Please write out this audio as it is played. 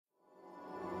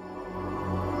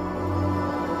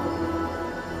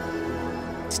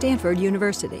Stanford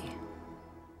University.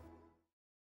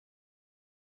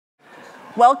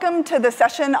 Welcome to the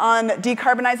session on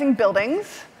decarbonizing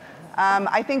buildings.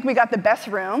 I think we got the best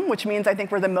room, which means I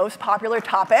think we're the most popular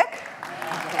topic.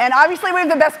 And obviously we have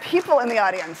the best people in the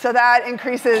audience, so that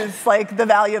increases the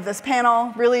value of this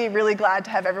panel. Really, really glad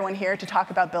to have everyone here to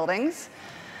talk about buildings.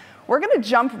 We're going to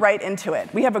jump right into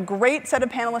it. We have a great set of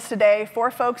panelists today, 4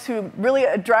 folks who really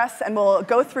address and will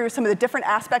go through some of the different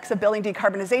aspects of building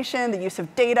decarbonization, the use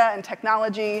of data and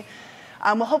technology.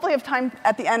 We'll hopefully have time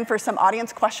at the end for some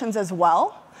audience questions as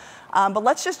well. But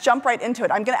let's just jump right into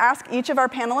it. I'm going to ask each of our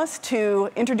panelists to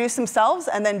introduce themselves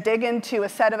and then dig into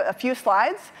a few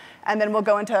slides, and then we'll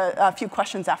go into a few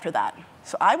questions after that.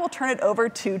 So I will turn it over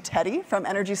to Teddy from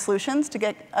Energy Solutions to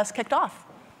get us kicked off.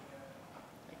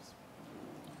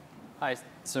 Hi,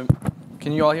 so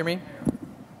can you all hear me?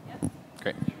 Yes.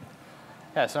 Great.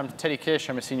 Yeah, so I'm Teddy Kish.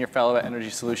 I'm a senior fellow at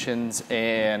Energy Solutions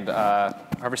and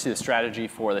oversee the strategy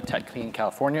for the Tech Clean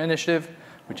California initiative,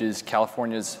 which is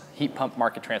California's heat pump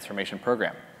market transformation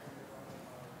program.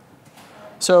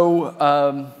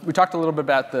 So we talked a little bit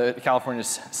about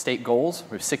California's state goals.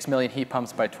 We have 6 million heat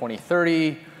pumps by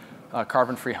 2030,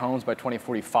 carbon-free homes by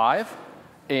 2045.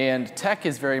 And tech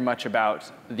is very much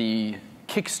about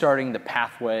kickstarting the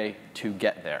pathway to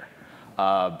get there.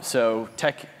 So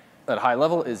tech at a high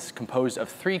level is composed of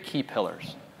 3 key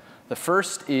pillars. The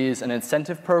first is an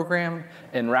incentive program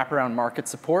and wraparound market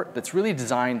support that's really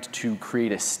designed to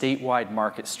create a statewide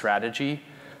market strategy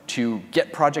to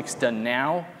get projects done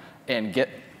now and get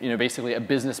basically a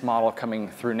business model coming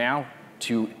through now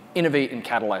to innovate and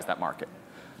catalyze that market.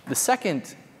 The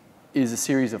second is a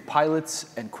series of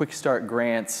pilots and quick start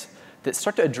grants that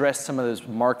start to address some of those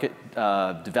market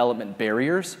development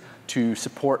barriers to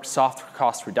support soft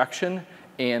cost reduction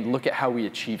and look at how we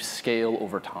achieve scale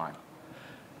over time.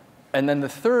 And then the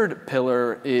third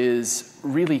pillar is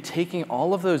really taking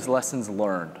all of those lessons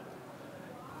learned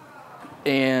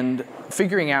and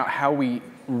figuring out how we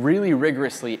really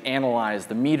rigorously analyze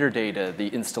the meter data, the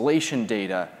installation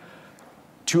data,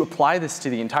 to apply this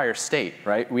to the entire state,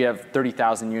 right? We have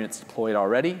 30,000 units deployed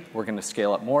already. We're going to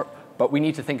scale up more. But we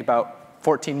need to think about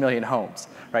 14 million homes,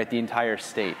 right? The entire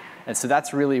state. And so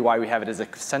that's really why we have it as a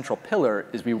central pillar,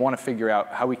 is we want to figure out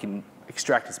how we can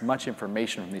extract as much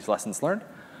information from these lessons learned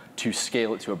to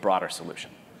scale it to a broader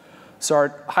solution. So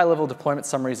our high-level deployment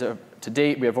summaries to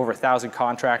date, we have over 1,000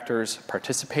 contractors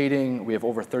participating. We have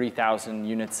over 30,000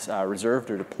 units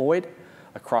reserved or deployed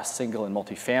across single and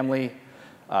multifamily.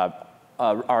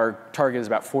 Our target is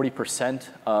about 40%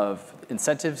 of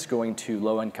incentives going to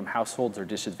low-income households or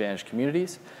disadvantaged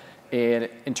communities. And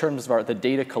in terms of the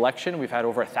data collection, we've had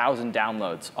over 1,000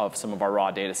 downloads of some of our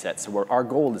raw data sets. So our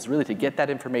goal is really to get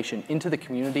that information into the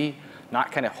community,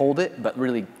 not kind of hold it, but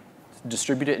really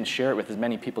distribute it and share it with as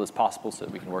many people as possible so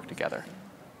that we can work together.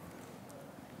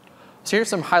 So here's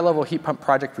some high-level heat pump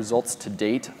project results to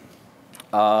date.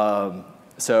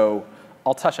 So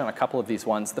I'll touch on a couple of these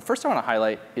ones. The first I want to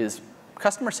highlight is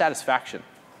customer satisfaction.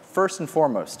 First and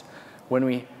foremost, when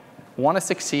we want to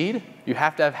succeed, you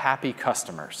have to have happy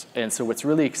customers. And so what's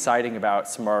really exciting about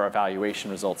some of our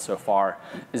evaluation results so far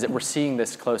is that we're seeing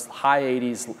this close high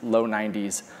 80s, low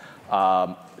 90s,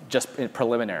 just in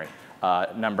preliminary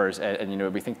numbers,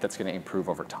 and we think that's going to improve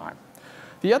over time.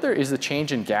 The other is the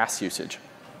change in gas usage.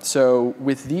 So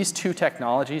with these 2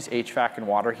 technologies, HVAC and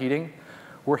water heating,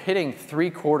 we're hitting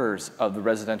 3/4 of the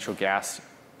residential gas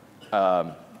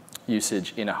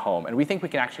usage in a home. And we think we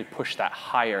can actually push that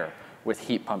higher with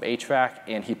heat pump HVAC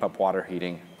and heat pump water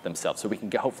heating themselves. So we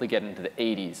can hopefully get into the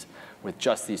 80s with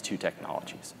just these 2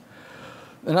 technologies.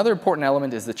 Another important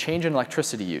element is the change in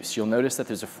electricity use. You'll notice that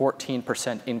there's a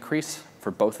 14% increase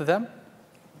for both of them.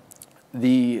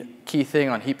 The key thing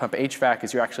on heat pump HVAC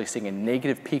is you're actually seeing a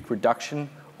negative peak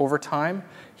reduction over time.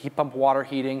 Heat pump water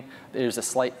heating, there's a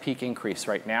slight peak increase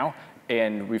right now.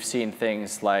 And we've seen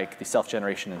things like the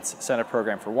self-generation incentive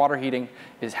program for water heating.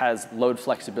 It has load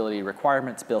flexibility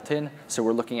requirements built in. So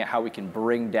we're looking at how we can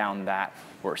bring down that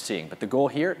we're seeing. But the goal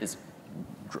here is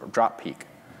drop peak.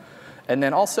 And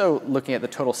then also looking at the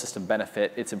total system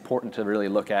benefit, it's important to really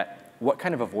look at what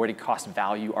kind of avoided cost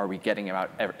value are we getting out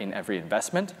in every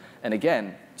investment. And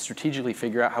again, strategically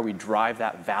figure out how we drive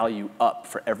that value up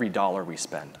for every dollar we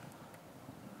spend.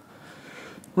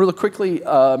 Really quickly,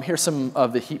 here's some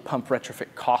of the heat pump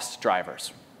retrofit cost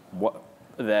drivers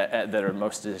that are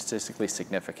most statistically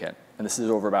significant. And this is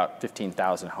over about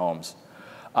 15,000 homes.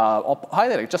 I'll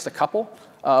highlight just a couple.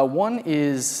 One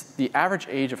is the average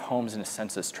age of homes in a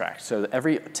census tract. So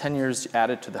every 10 years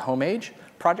added to the home age,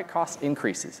 project cost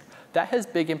increases. That has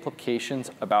big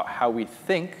implications about how we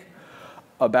think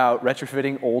about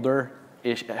retrofitting older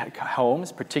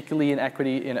homes, particularly in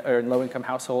equity or in low-income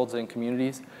households and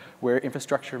communities where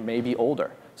infrastructure may be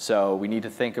older. So we need to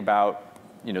think about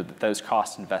those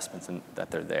cost investments and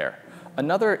that they're there.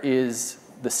 Another is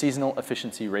the seasonal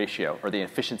efficiency ratio, or the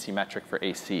efficiency metric for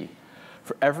AC.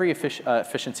 For every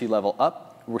efficiency level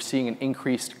up, we're seeing an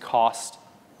increased cost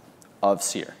of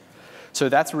SEER. So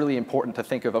that's really important to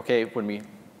think of, okay, when we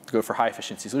go for high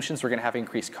efficiency solutions, we're going to have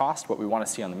increased cost. What we want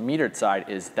to see on the metered side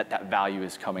is that that value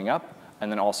is coming up,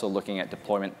 and then also looking at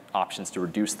deployment options to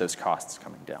reduce those costs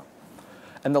coming down.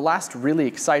 And the last really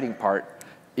exciting part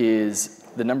is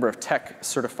the number of tech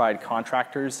certified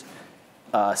contractors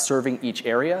serving each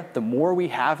area. The more we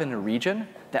have in a region,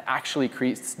 that actually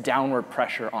creates downward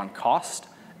pressure on cost,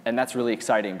 and that's really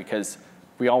exciting because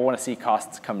we all want to see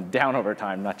costs come down over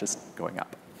time, not just going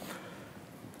up.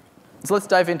 So let's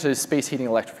dive into space heating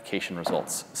electrification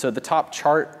results. So the top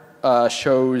chart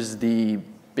shows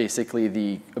basically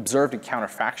the observed and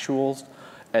counterfactuals,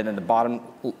 and then the bottom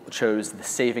shows the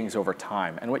savings over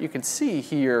time. And what you can see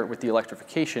here with the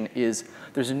electrification is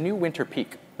there's a new winter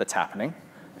peak that's happening,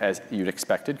 as you'd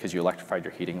expected, because you electrified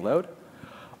your heating load.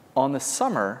 On the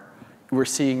summer, we're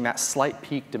seeing that slight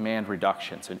peak demand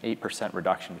reduction, so an 8%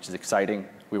 reduction, which is exciting.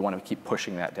 We want to keep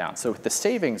pushing that down. So with the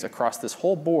savings across this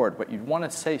whole board, what you'd want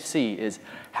to see is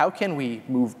how can we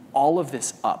move all of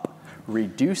this up,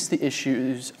 reduce the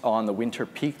issues on the winter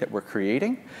peak that we're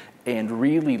creating, and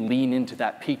really lean into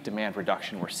that peak demand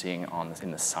reduction we're seeing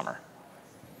in the summer.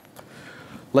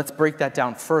 Let's break that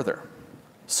down further.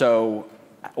 So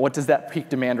what does that peak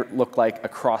demand look like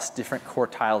across different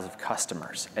quartiles of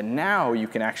customers? And now you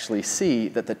can actually see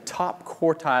that the top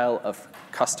quartile of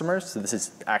customers, so this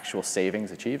is actual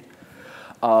savings achieved,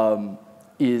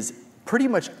 is pretty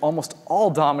much almost all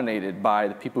dominated by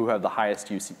the people who have the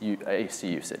highest AC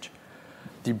usage.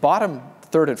 The bottom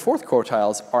third and fourth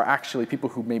quartiles are actually people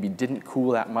who maybe didn't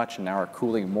cool that much and now are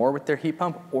cooling more with their heat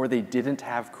pump, or they didn't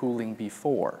have cooling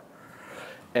before.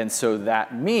 And so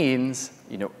that means,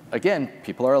 again,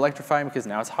 people are electrifying because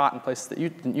now it's hot in places that you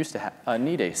didn't used to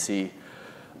need AC.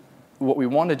 What we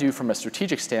want to do from a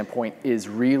strategic standpoint is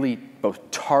really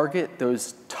both target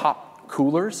those top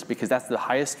coolers, because that's the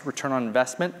highest return on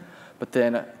investment, but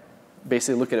then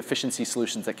basically look at efficiency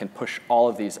solutions that can push all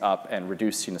of these up and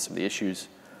reduce some of the issues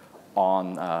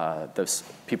on those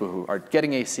people who are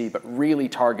getting AC, but really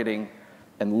targeting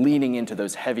and leaning into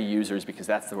those heavy users, because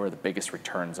that's where the biggest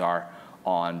returns are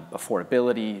on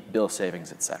affordability, bill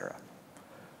savings, et cetera.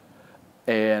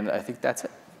 And I think that's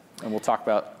it. And we'll talk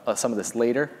about some of this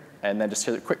later. And then just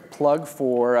a quick plug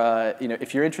for,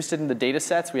 if you're interested in the data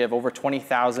sets, we have over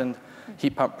 20,000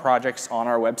 heat pump projects on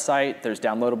our website. There's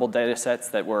downloadable data sets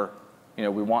that we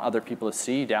want other people to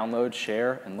see, download,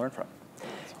 share, and learn from.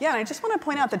 Yeah, and I just want to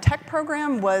point out the tech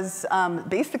program was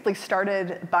basically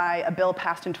started by a bill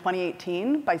passed in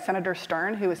 2018 by Senator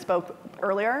Stern, who spoke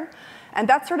earlier. And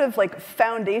that's sort of like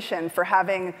foundation for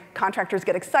having contractors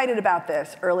get excited about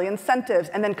this, early incentives,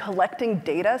 and then collecting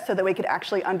data so that we could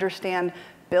actually understand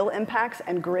bill impacts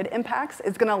and grid impacts.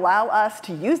 Is going to allow us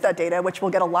to use that data, which we'll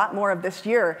get a lot more of this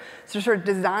year, to sort of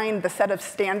design the set of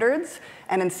standards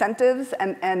and incentives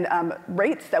and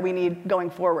rates that we need going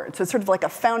forward. So it's sort of like a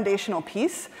foundational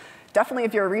piece. Definitely,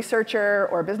 if you're a researcher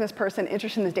or a business person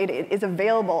interested in this data, it is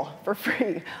available for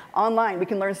free online. We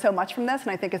can learn so much from this,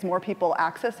 and I think as more people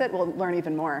access it, we'll learn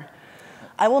even more.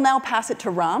 I will now pass it to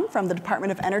Ram from the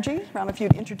Department of Energy. Ram, if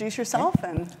you'd introduce yourself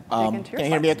and dig into your Can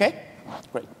you hear me okay?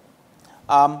 Great.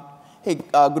 Hey,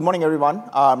 good morning, everyone.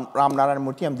 Ram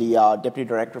Narayanamurthy. I'm the Deputy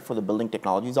Director for the Building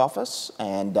Technologies Office.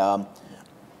 And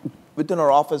within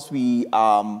our office, we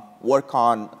work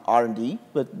on R&D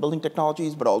with building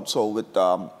technologies, but also with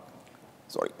but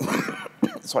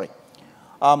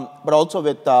also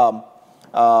with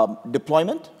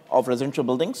deployment of residential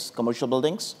buildings, commercial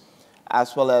buildings,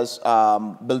 as well as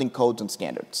building codes and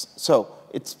standards. So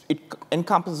it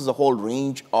encompasses a whole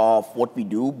range of what we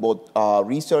do, both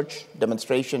research,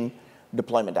 demonstration,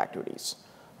 deployment activities.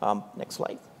 Next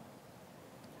slide.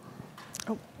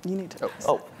 Oh, you need to.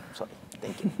 Oh, sorry.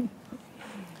 Thank you.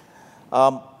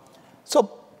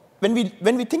 So when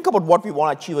we think about what we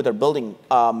want to achieve with our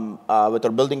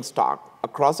building stock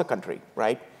across the country,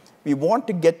 right? We want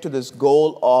to get to this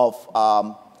goal of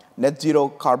net zero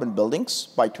carbon buildings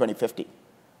by 2050.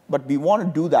 But we want to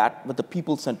do that with a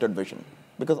people-centered vision.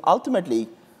 Because ultimately,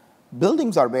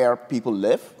 buildings are where people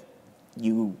live,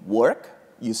 you work,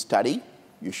 you study,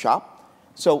 you shop.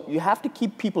 So you have to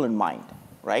keep people in mind,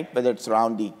 right? Whether it's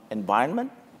around the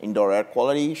environment, indoor air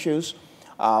quality issues.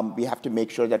 We have to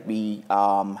make sure that we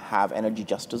have energy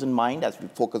justice in mind as we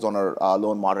focus on our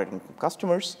low and moderate income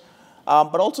customers.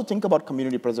 But also think about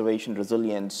community preservation,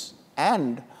 resilience,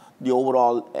 and the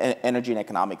overall energy and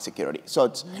economic security. So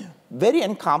it's very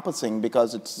encompassing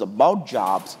because it's about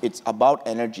jobs, it's about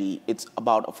energy, it's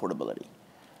about affordability.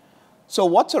 So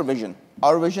what's our vision?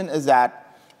 Our vision is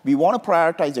that we want to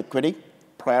prioritize equity,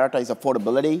 prioritize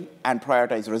affordability, and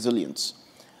prioritize resilience.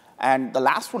 And the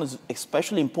last one is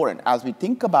especially important. As we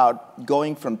think about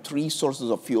going from 3 sources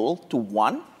of fuel to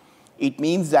 1, it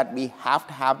means that we have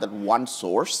to have that one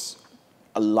source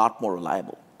a lot more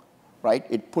reliable, right?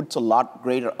 It puts a lot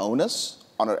greater onus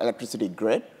on our electricity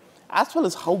grid, as well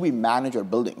as how we manage our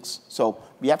buildings. So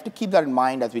we have to keep that in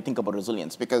mind as we think about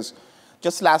resilience, because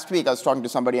just last week I was talking to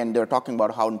somebody and they were talking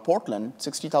about how in Portland,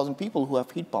 60,000 people who have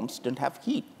heat pumps didn't have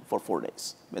heat for 4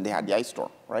 days when they had the ice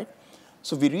storm, right?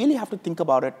 So we really have to think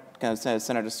about it, kind of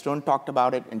Senator Stone talked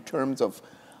about it, in terms of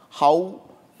how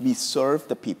we serve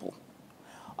the people.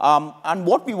 And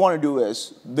what we want to do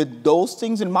is, with those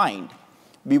things in mind,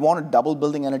 we want to double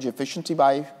building energy efficiency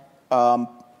by,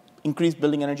 increase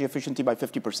building energy efficiency by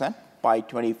 50% by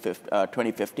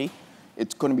 2050.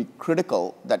 It's going to be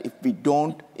critical that if we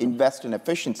don't invest in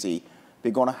efficiency,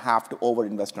 we're going to have to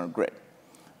over-invest in our grid.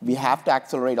 We have to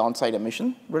accelerate on-site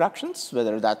emission reductions,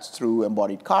 whether that's through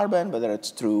embodied carbon, whether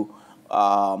it's through,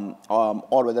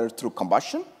 or whether it's through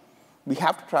combustion. We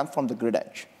have to transform the grid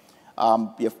edge.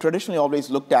 We have traditionally always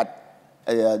looked at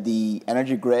the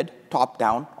energy grid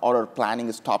top-down, or our planning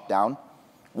is top-down.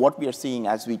 What we are seeing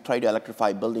as we try to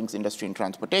electrify buildings, industry, and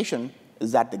transportation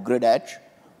is that the grid edge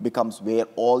becomes where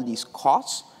all these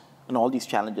costs and all these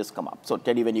challenges come up. So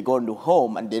Teddy, when you go into a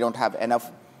home and they don't have enough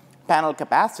panel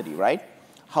capacity, right?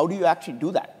 How do you actually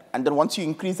do that? And then once you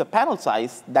increase the panel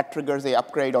size, that triggers an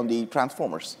upgrade on the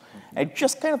transformers. And it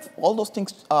just kind of, all those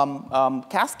things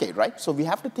cascade, right? So we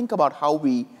have to think about how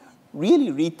we really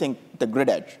rethink the grid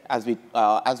edge as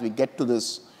we get to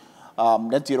this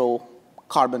net zero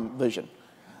carbon vision.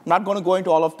 I'm not going to go into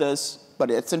all of this,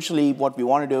 but essentially what we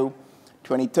want to do,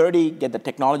 2030, get the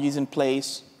technologies in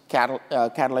place,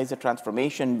 catalyze the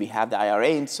transformation. We have the IRA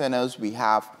incentives, we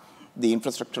have the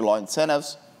infrastructure law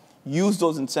incentives. Use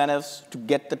those incentives to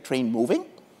get the train moving,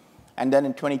 and then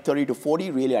in 2030 to 40,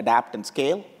 really adapt and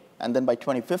scale, and then by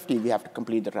 2050, we have to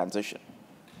complete the transition.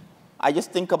 I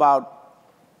just think about,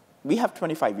 we have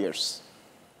 25 years.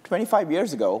 25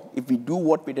 years ago, if we do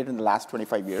what we did in the last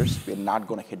 25 years, we're not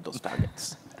going to hit those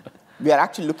targets. We are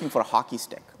actually looking for a hockey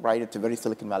stick, right? It's a very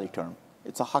Silicon Valley term.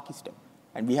 It's a hockey stick,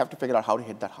 and we have to figure out how to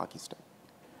hit that hockey stick.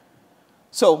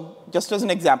 So just as an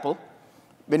example,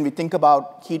 when we think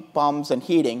about heat pumps and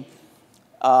heating,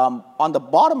 on the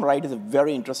bottom right is a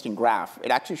very interesting graph. It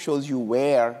actually shows you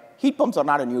where heat pumps are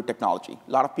not a new technology.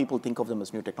 A lot of people think of them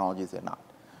as new technologies. They're not.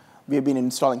 We have been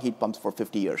installing heat pumps for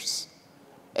 50 years,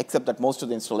 except that most of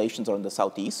the installations are in the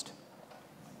Southeast,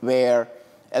 where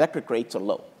electric rates are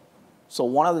low. So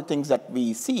one of the things that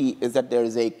we see is that there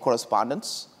is a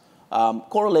correspondence.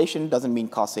 Correlation doesn't mean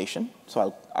causation,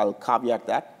 so I'll caveat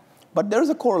that. But there is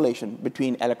a correlation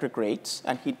between electric rates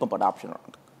and heat pump adoption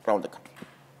around the country.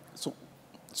 So,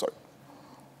 sorry.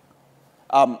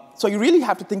 So you really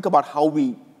have to think about how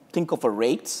we think of our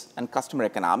rates and customer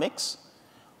economics,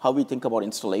 how we think about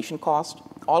installation cost.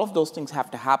 All of those things have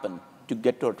to happen to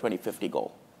get to our 2050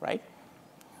 goal, right?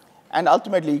 And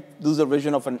ultimately, this is a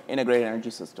vision of an integrated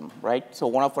energy system, right? So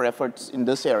one of our efforts in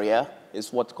this area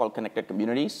is what's called connected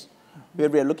communities, where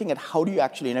we are looking at how do you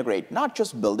actually integrate not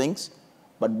just buildings,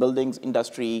 but buildings,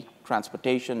 industry,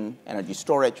 transportation, energy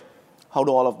storage. How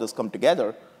do all of this come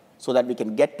together so that we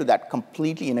can get to that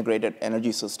completely integrated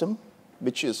energy system,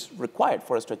 which is required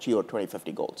for us to achieve our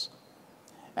 2050 goals?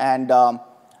 And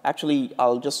actually,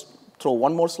 I'll just throw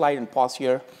one more slide and pause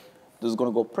here. This is going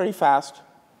to go pretty fast.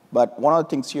 But one of the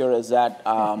things here is that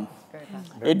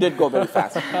it did go very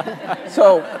fast.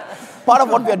 So part of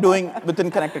what we are doing within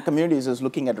connected communities is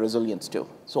looking at resilience too.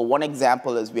 So one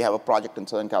example is we have a project in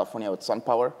Southern California with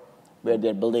SunPower, where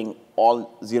they're building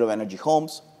all zero energy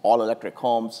homes, all electric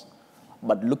homes,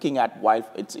 but looking at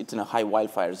it's in a high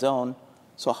wildfire zone.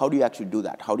 So how do you actually do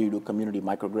that? How do you do community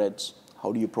microgrids?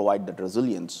 How do you provide that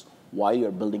resilience while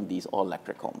you're building these all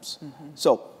electric homes?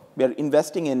 So we're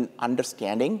investing in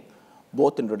understanding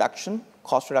both in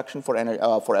cost reduction for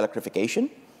electrification,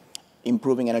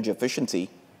 improving energy efficiency,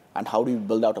 and how do you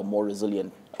build out a more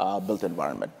resilient built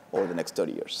environment over the next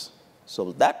 30 years. So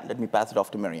with that, let me pass it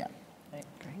off to Marianne. Great.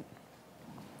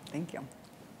 Thank you.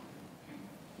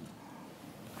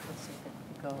 Let's see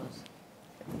if it goes.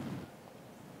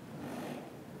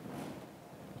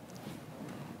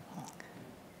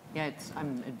 Yeah,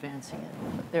 I'm advancing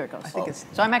it. But there it goes.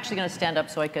 So I'm actually going to stand up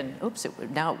so I can, oops,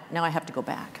 now I have to go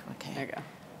back. Okay. There you go.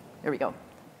 There we go.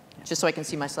 Just so I can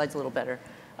see my slides a little better.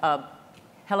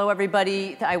 Hello,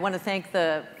 everybody. I want to thank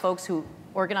the folks who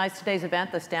organized today's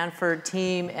event, the Stanford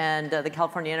team and the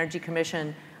California Energy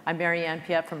Commission. I'm Mary Ann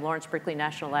Piet from Lawrence Berkeley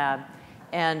National Lab.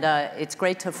 And it's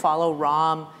great to follow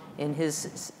Ram in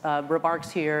his remarks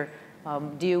here.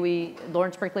 DOE,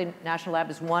 Lawrence Berkeley National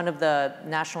Lab, is one of the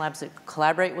national labs that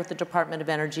collaborate with the Department of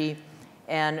Energy.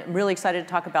 And I'm really excited to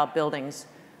talk about buildings.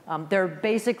 There are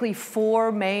basically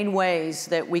 4 main ways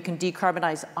that we can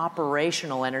decarbonize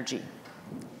operational energy.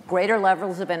 Greater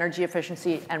levels of energy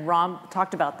efficiency, and Ram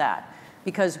talked about that,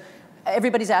 because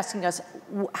everybody's asking us,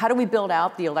 how do we build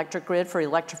out the electric grid for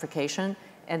electrification?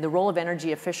 And the role of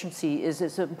energy efficiency is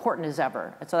as important as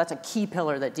ever. And so that's a key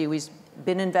pillar that DOE's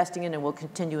been investing in and will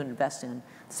continue to invest in.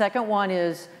 The second one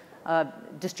is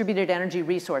distributed energy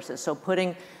resources. So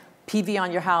putting PV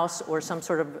on your house or some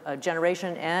sort of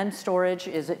generation and storage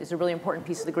is a really important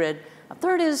piece of the grid. A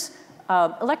third is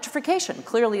electrification.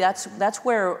 Clearly, that's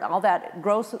where all that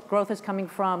growth is coming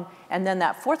from. And then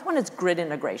that fourth one is grid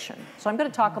integration. So I'm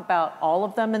going to talk about all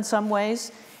of them in some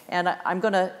ways. And I'm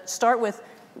going to start with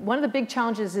one of the big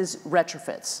challenges is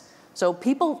retrofits. So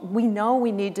we know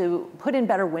we need to put in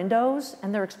better windows,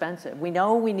 and they're expensive. We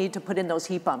know we need to put in those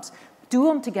heat pumps. Do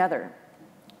them together.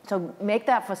 So make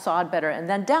that facade better, and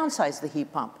then downsize the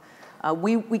heat pump.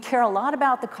 We care a lot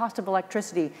about the cost of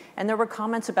electricity, and there were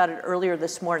comments about it earlier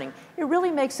this morning. It really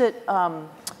makes it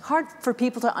hard for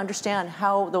people to understand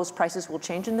how those prices will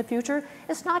change in the future.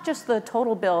 It's not just the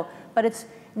total bill, but it's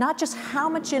not just how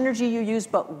much energy you use,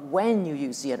 but when you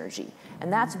use the energy.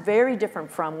 And that's very different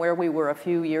from where we were a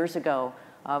few years ago,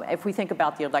 if we think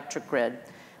about the electric grid.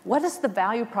 What is the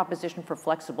value proposition for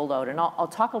flexible load? And I'll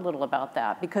talk a little about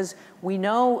that, because we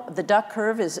know the duck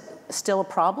curve is still a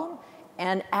problem.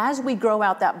 And as we grow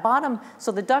out that bottom,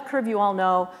 so the duck curve, you all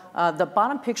know, the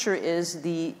bottom picture is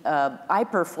the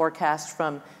IPER forecast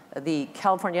from the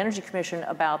California Energy Commission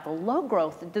about the load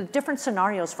growth, the different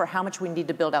scenarios for how much we need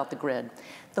to build out the grid.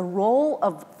 The role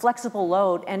of flexible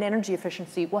load and energy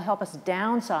efficiency will help us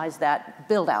downsize that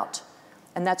build out.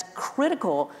 And that's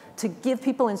critical to give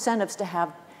people incentives to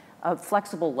have a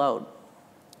flexible load.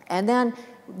 And then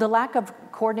the lack of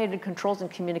coordinated controls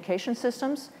and communication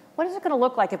systems. What is it going to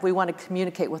look like if we want to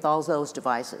communicate with all those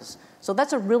devices? So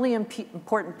that's a really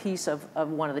important piece of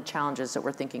one of the challenges that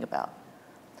we're thinking about.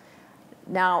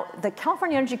 Now, the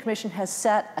California Energy Commission has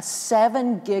set a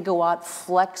 7 gigawatt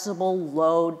flexible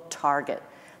load target.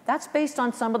 That's based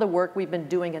on some of the work we've been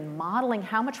doing in modeling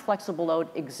how much flexible load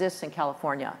exists in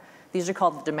California. These are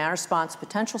called the demand response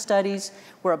potential studies.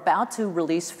 We're about to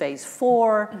release phase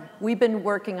 4. We've been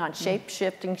working on shape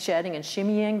shifting, shedding, and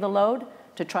shimmying the load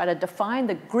to try to define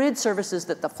the grid services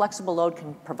that the flexible load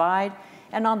can provide.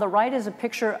 And on the right is a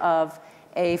picture of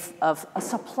a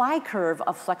supply curve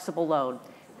of flexible load.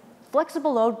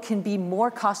 Flexible load can be more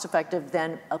cost effective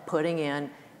than putting in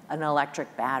an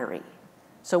electric battery.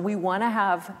 So we want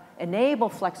to enable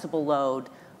flexible load.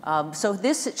 So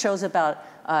this it shows about,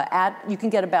 you can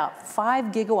get about 5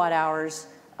 gigawatt hours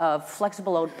of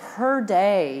flexible load per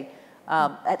day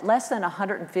at less than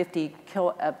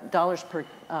 $150 per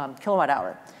kilowatt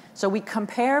hour. So we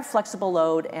compare flexible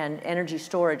load and energy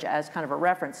storage as kind of a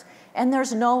reference. And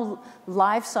there's no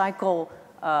life cycle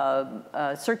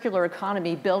circular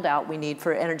economy build out we need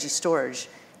for energy storage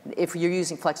if you're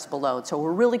using flexible load. So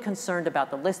we're really concerned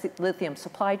about the lithium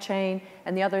supply chain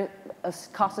and the other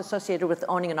costs associated with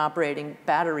owning and operating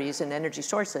batteries and energy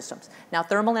storage systems. Now,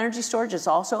 thermal energy storage is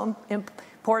also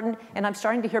important, and I'm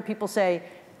starting to hear people say,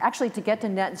 actually, to get to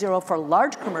net zero for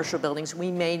large commercial buildings,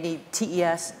 we may need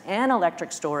TES and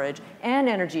electric storage and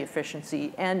energy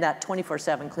efficiency and that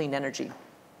 24/7 clean energy.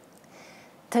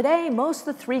 Today, most of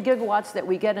the 3 gigawatts that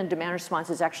we get in demand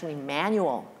response is actually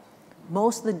manual.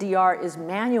 Most of the DR is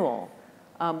manual.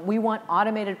 We want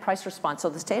automated price response. So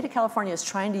the state of California is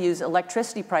trying to use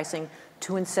electricity pricing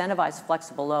to incentivize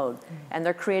flexible load. And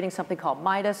they're creating something called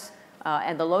MIDAS,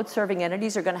 and the load-serving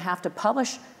entities are going to have to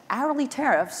publish hourly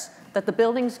tariffs that the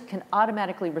buildings can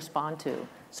automatically respond to.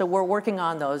 So we're working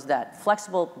on those, that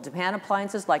flexible demand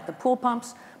appliances like the pool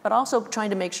pumps, but also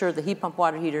trying to make sure the heat pump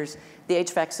water heaters, the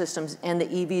HVAC systems, and the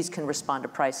EVs can respond to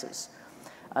prices.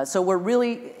 So we're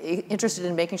really interested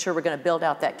in making sure we're going to build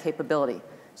out that capability.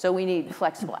 So we need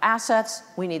flexible assets,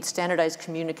 we need standardized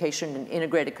communication and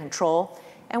integrated control,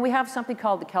 and we have something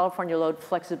called the California Load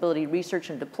Flexibility Research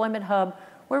and Deployment Hub,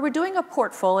 where we're doing a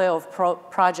portfolio of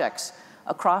projects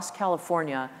across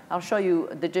California. I'll show you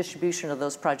the distribution of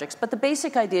those projects, but the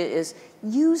basic idea is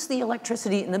use the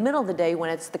electricity in the middle of the day when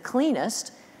it's the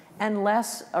cleanest and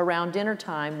less around dinner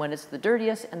time when it's the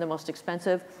dirtiest and the most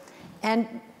expensive.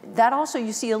 And that also,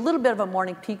 you see a little bit of a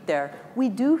morning peak there. We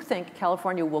do think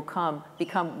California will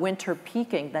become winter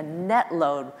peaking. The net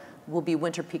load will be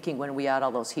winter peaking when we add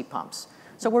all those heat pumps.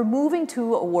 So we're moving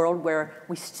to a world where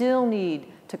we still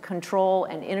need to control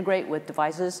and integrate with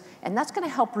devices, and that's going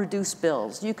to help reduce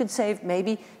bills. You could save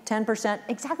maybe 10%.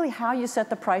 Exactly how you set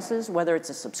the prices, whether it's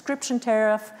a subscription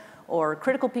tariff or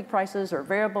critical peak prices or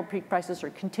variable peak prices or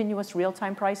continuous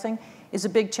real-time pricing, is a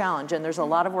big challenge, and there's a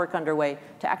lot of work underway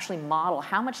to actually model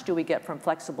how much do we get from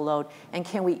flexible load, and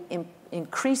can we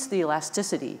increase the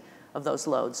elasticity of those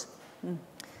loads.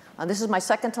 This is my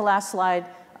second to last slide.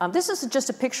 This is just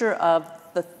a picture of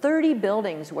the 30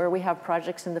 buildings where we have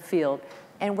projects in the field,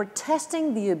 and we're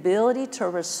testing the ability to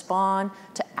respond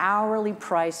to hourly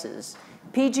prices.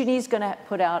 PG&E is going to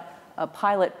put out a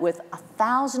pilot with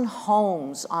 1,000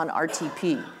 homes on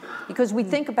RTP, because we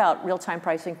think about real-time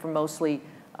pricing for mostly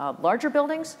larger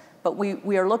buildings, but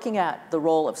we are looking at the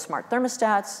role of smart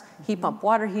thermostats, heat pump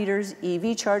water heaters,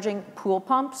 EV charging, pool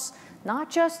pumps,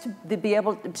 not just to be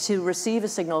able to receive a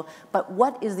signal, but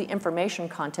what is the information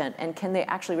content, and can they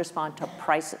actually respond to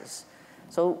prices?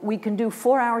 So we can do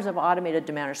 4 hours of automated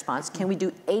demand response. Can we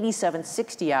do 87,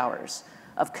 60 hours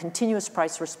of continuous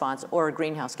price response or a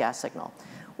greenhouse gas signal?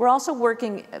 We're also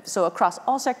working across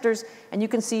all sectors, and you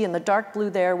can see in the dark blue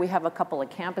there, we have a couple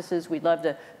of campuses. We'd love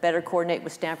to better coordinate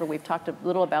with Stanford. We've talked a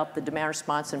little about the demand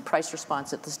response and price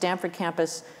response at the Stanford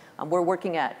campus. We're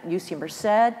working at UC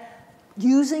Merced,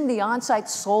 using the on-site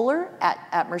solar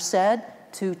at Merced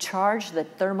to charge the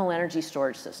thermal energy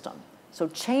storage system. So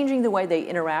changing the way they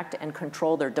interact and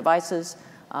control their devices,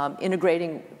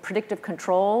 integrating predictive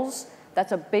controls.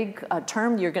 That's a big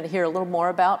term you're going to hear a little more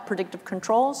about, predictive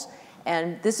controls.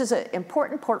 And this is an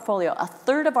important portfolio. A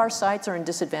third of our sites are in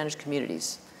disadvantaged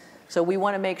communities. So we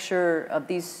want to make sure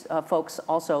these folks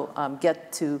also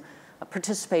get to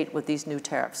participate with these new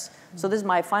tariffs. So this is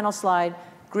my final slide.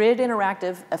 Grid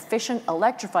interactive, efficient,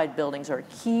 electrified buildings are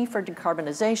key for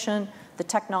decarbonization. The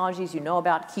technologies you know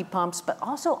about, heat pumps, but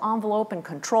also envelope and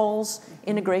controls,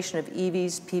 integration of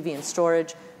EVs, PV, and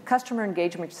storage. Customer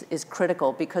engagement is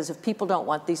critical, because if people don't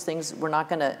want these things, we're not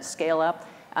going to scale up.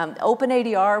 Open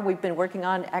ADR we've been working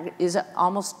on is it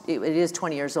is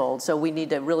 20 years old, so we need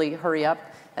to really hurry up,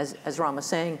 as Ron was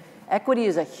saying. Equity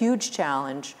is a huge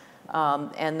challenge,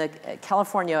 and the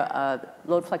California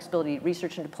Load Flexibility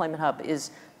Research and Deployment Hub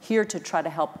is here to try to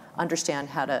help understand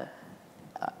how to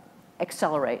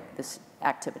accelerate this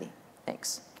activity.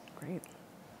 Thanks. Great.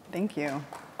 Thank you.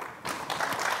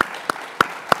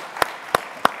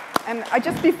 And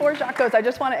before Jacques goes, I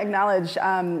just want to acknowledge,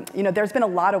 there's been a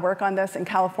lot of work on this in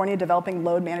California, developing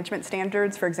load management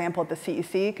standards. For example, at the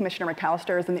CEC, Commissioner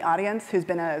McAllister is in the audience, who's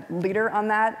been a leader on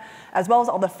that, as well as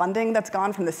all the funding that's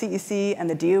gone from the CEC and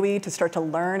the DOE to start to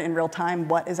learn in real time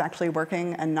what is actually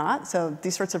working and not. So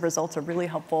these sorts of results are really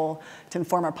helpful to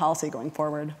inform our policy going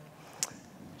forward.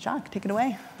 Jacques, take it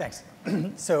away. Thanks.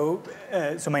 So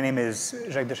my name is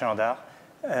Jacques Deschanel.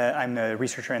 I'm a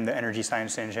researcher in the Energy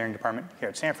Science and Engineering Department here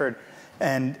at Stanford.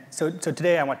 And so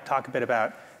today I want to talk a bit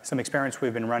about some experiments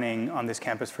we've been running on this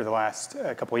campus for the last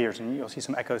couple of years. And you'll see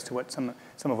some echoes to what some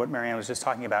of what Marianne was just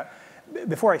talking about.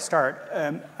 Before I start,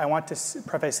 I want to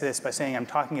preface this by saying I'm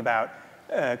talking about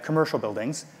commercial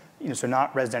buildings, so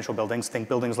not residential buildings. Think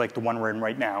buildings like the one we're in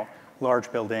right now,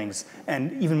 large buildings.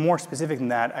 And even more specific than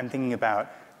that, I'm thinking about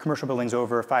commercial buildings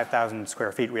over 5,000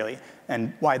 square feet, really.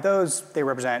 And why those? They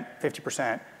represent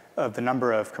 50% of the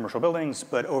number of commercial buildings,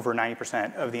 but over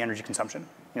 90% of the energy consumption.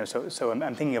 So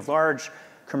I'm thinking of large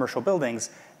commercial buildings,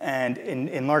 and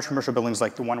in large commercial buildings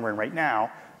like the one we're in right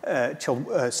now,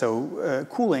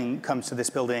 cooling comes to this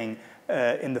building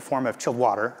in the form of chilled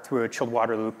water through a chilled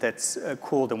water loop that's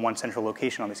cooled in one central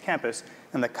location on this campus,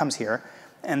 and that comes here.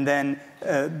 And then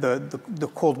the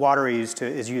cold water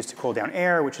is used to cool down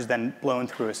air, which is then blown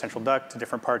through a central duct to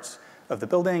different parts of the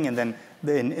building. And then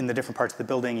in the different parts of the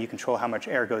building, you control how much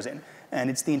air goes in. And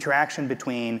it's the interaction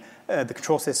between the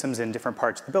control systems in different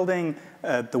parts of the building,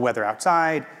 the weather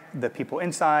outside, the people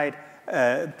inside,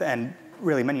 and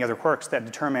really many other quirks that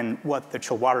determine what the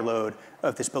chilled water load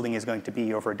of this building is going to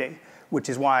be over a day, which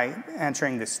is why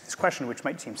answering this question, which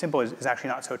might seem simple, is actually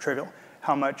not so trivial.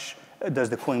 How much does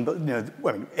the cooling,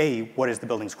 A, what is the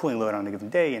building's cooling load on a given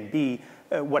day, and B,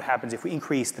 what happens if we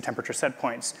increase the temperature set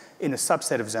points in a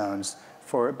subset of zones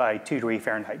by 2 degrees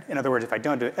Fahrenheit? In other words, if I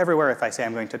don't do it everywhere, if I say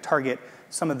I'm going to target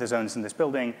some of the zones in this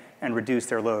building and reduce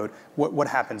their load, what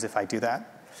happens if I do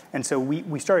that? And so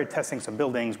we started testing some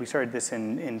buildings. We started this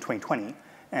in 2020,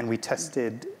 and we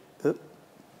tested,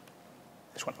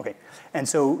 This one, okay. And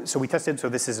so we tested, so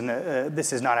this is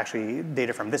not actually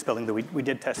data from this building, though we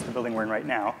did test the building we're in right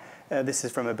now. This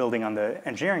is from a building on the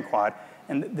engineering quad.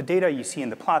 And the data you see in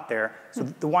the plot there, so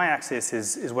the y-axis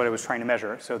is what I was trying to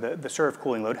measure. So the served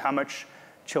cooling load, how much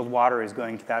chilled water is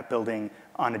going to that building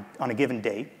on a given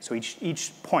day. So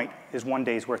each point is 1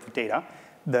 day's worth of data.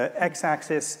 The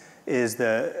x-axis is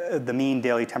the mean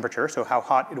daily temperature, so how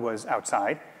hot it was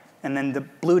outside. And then the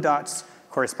blue dots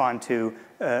correspond to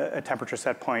a temperature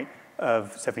set point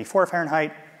of 74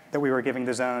 Fahrenheit that we were giving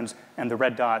the zones, and the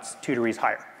red dots 2 degrees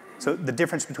higher. So the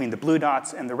difference between the blue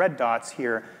dots and the red dots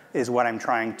here is what I'm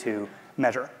trying to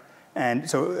measure. And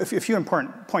so a few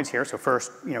important points here. So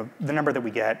first, the number that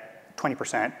we get,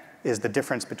 20%, is the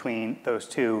difference between those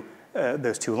two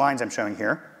lines I'm showing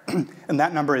here. And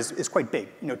that number is quite big.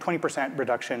 20%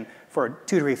 reduction for a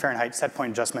 2 degree Fahrenheit set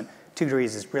point adjustment, 2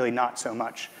 degrees is really not so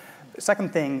much. The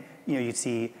second thing you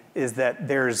see is that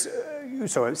there's,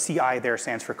 so CI there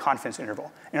stands for confidence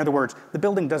interval. In other words, the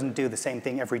building doesn't do the same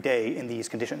thing every day in these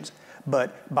conditions.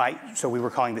 But so we were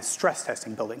calling this stress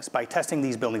testing buildings. By testing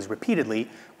these buildings repeatedly,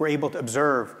 we're able to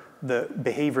observe the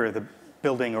behavior of the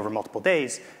building over multiple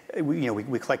days.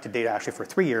 We collected data actually for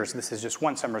 3 years. This is just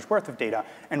 1 summer's worth of data.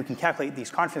 And we can calculate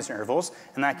these confidence intervals.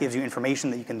 And that gives you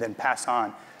information that you can then pass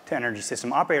on to energy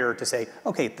system operator to say,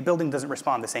 okay, the building doesn't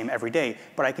respond the same every day,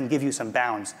 but I can give you some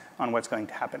bounds on what's going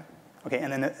to happen. Okay,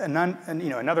 and then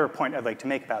another point I'd like to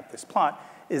make about this plot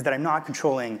is that I'm not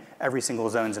controlling every single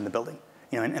zones in the building.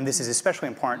 And this is especially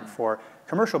important for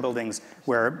commercial buildings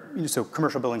where, so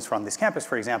commercial buildings from this campus,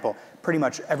 for example, pretty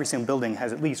much every single building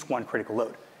has at least 1 critical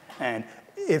load. And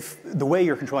if the way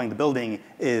you're controlling the building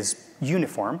is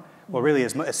uniform, well, really,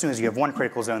 as soon as you have 1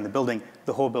 critical zone in the building,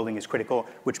 the whole building is critical,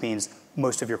 which means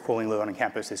most of your cooling load on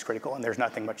campus is critical, and there's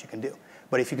nothing much you can do.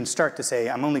 But if you can start to say,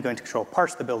 I'm only going to control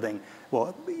parts of the building,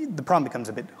 well, the problem becomes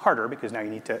a bit harder because now you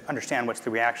need to understand what's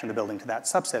the reaction of the building to that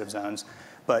subset of zones.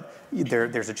 But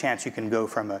there's a chance you can go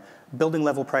from a building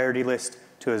level priority list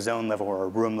to a zone level or a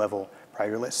room level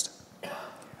priority list.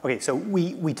 Okay, so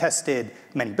we tested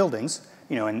many buildings.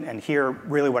 And here,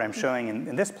 really what I'm showing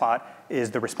in this plot is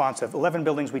the response of 11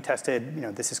 buildings we tested.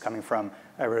 This is coming from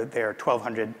their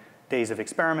 1,200 days of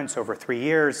experiments over 3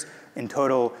 years. In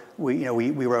total,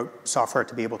 we wrote software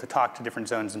to be able to talk to different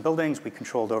zones and buildings. We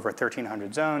controlled over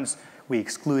 1,300 zones. We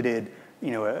excluded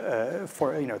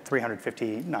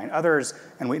 359 others.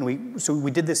 And so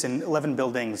we did this in 11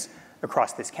 buildings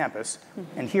across this campus.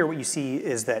 And here what you see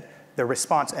is that the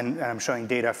response, and I'm showing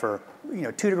data for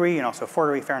 2 degree and also 4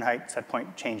 degree Fahrenheit set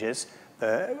point changes.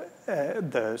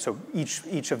 So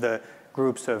each of the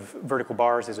groups of vertical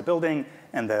bars is a building,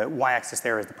 and the y-axis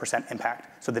there is the percent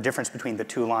impact. So the difference between the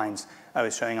 2 lines I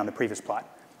was showing on the previous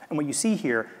plot. And what you see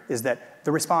here is that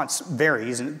the response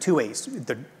varies in 2 ways.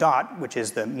 The dot, which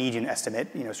is the median estimate,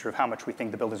 sort of how much we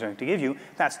think the building's going to give you,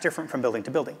 that's different from building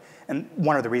to building. And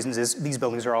one of the reasons is these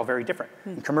buildings are all very different.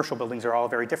 And commercial buildings are all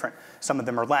very different. Some of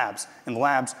them are labs. In the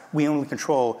labs, we only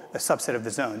control a subset of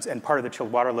the zones, and part of the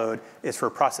chilled water load is for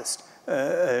processed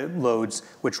loads,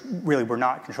 which really we're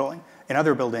not controlling. In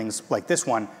other buildings, like this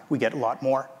one, we get a lot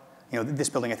more. This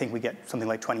building, I think we get something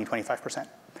like 20, 25%.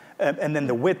 And then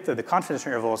the width of the confidence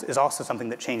intervals is also something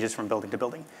that changes from building to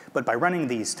building. But by running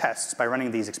these tests, by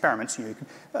running these experiments,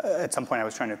 at some point I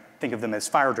was trying to think of them as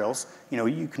fire drills.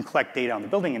 You can collect data on the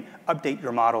building and update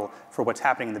your model for what's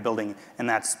happening in the building, and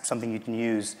that's something you can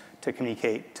use to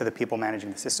communicate to the people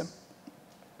managing the system.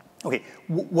 Okay,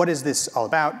 what is this all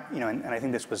about? And I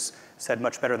think this was said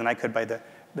much better than I could by the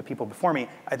people before me.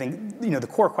 I think the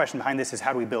core question behind this is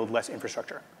how do we build less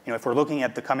infrastructure? If we're looking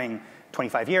at the coming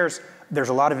 25 years, there's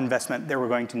a lot of investment that we're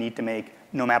going to need to make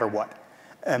no matter what.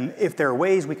 If there are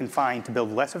ways we can find to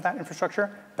build less of that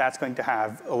infrastructure, that's going to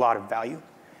have a lot of value.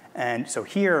 And so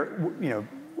here,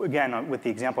 again, with the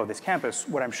example of this campus,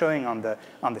 what I'm showing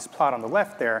on this plot on the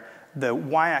left there, the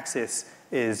y-axis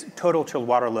is total chilled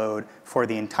water load for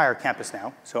the entire campus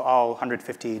now. So all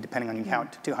 150, depending on you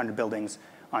count, to 200 buildings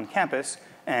on campus.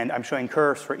 And I'm showing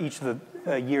curves for each of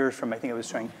the years from, I think it was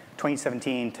showing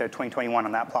 2017 to 2021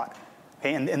 on that plot.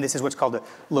 Okay, and this is what's called a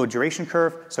load duration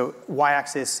curve. So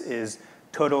y-axis is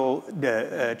total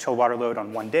chilled water load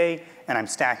on 1 day, and I'm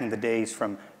stacking the days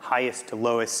from highest to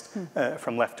lowest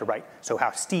from left to right. So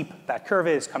how steep that curve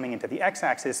is coming into the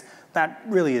x-axis, that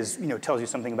really is, tells you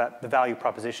something about the value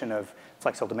proposition of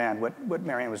flexible demand, what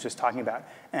Marianne was just talking about.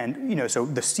 And so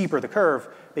the steeper the curve,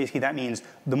 basically that means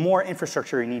the more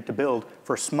infrastructure you need to build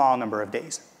for a small number of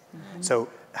days. So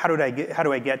how do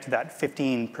I get to that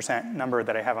 15% number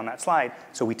that I have on that slide?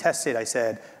 So we tested, I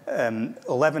said,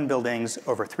 11 buildings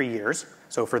over 3 years.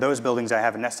 So for those buildings, I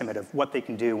have an estimate of what they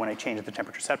can do when I change the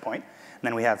temperature set point. And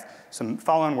then we have some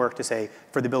follow-on work to say,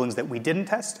 for the buildings that we didn't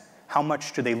test, how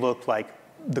much do they look like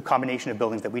the combination of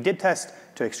buildings that we did test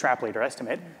to extrapolate our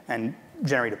estimate and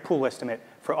generate a pool estimate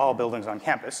for all buildings on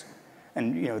campus.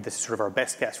 And this is sort of our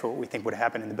best guess for what we think would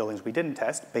happen in the buildings we didn't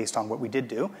test based on what we did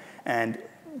do. And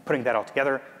putting that all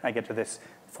together, I get to this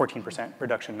 14%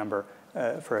 reduction number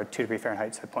for a 2 degree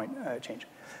Fahrenheit set point change.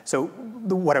 So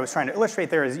what I was trying to illustrate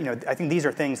there is, I think these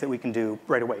are things that we can do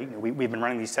right away. We've been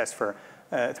running these tests for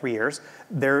 3 years.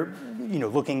 They're,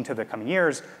 looking to the coming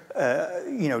years,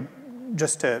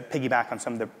 just to piggyback on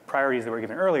some of the priorities that were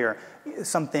given earlier,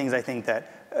 some things I think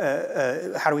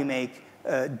that, how do we make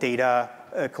data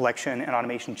collection and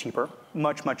automation cheaper,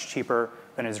 much, much cheaper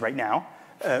than it is right now?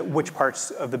 Which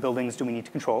parts of the buildings do we need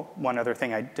to control? One other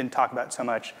thing I didn't talk about so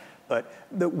much, but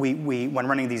when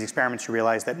running these experiments, you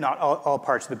realize that not all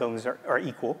parts of the buildings are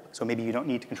equal. So maybe you don't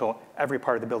need to control every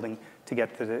part of the building to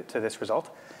get to this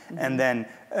result. And then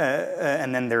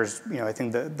there's, I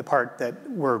think the part that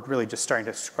we're really just starting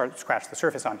to scratch the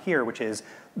surface on here, which is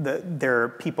there are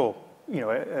people,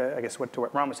 I guess to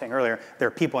what Ron was saying earlier, there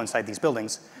are people inside these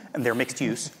buildings, and they're mixed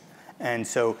use. And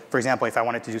so, for example, if I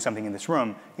wanted to do something in this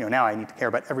room, now I need to care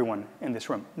about everyone in this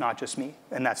room, not just me.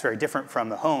 And that's very different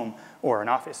from a home or an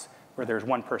office where there's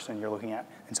one person you're looking at.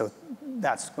 And so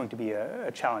that's going to be a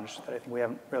challenge that I think we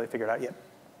haven't really figured out yet.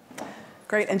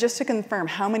 Great, and just to confirm,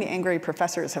 how many angry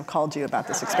professors have called you about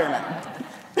this experiment?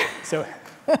 So,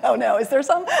 oh no, is there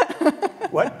some?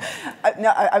 What? No,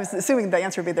 I was assuming the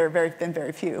answer would be there have been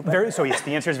very few. So yes,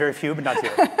 the answer is very few, but not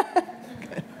zero.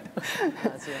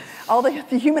 All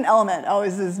the human element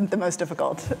always is the most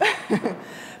difficult.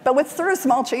 But with sort of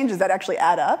small changes that actually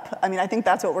add up, I mean, I think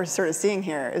that's what we're sort of seeing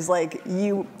here is like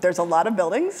there's a lot of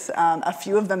buildings. A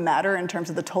few of them matter in terms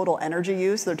of the total energy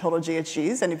use, their total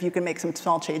GHGs, and if you can make some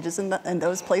small changes in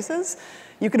those places,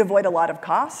 you could avoid a lot of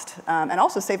cost and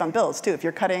also save on bills too. If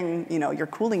you're cutting, your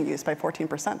cooling use by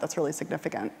 14%, that's really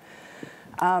significant.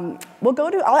 We'll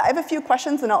go to, I have a few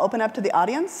questions and I'll open up to the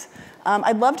audience.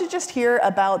 I'd love to just hear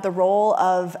about the role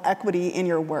of equity in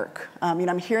your work.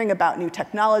 I'm hearing about new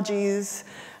technologies,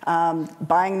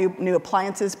 buying new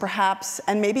appliances perhaps,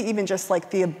 and maybe even just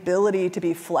like the ability to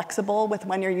be flexible with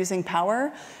when you're using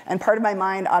power. And part of my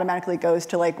mind automatically goes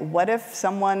to like, what if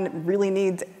someone really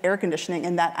needs air conditioning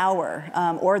in that hour?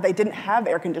 Or they didn't have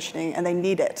air conditioning and they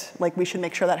need it. Like we should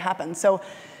make sure that happens. So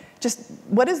just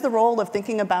what is the role of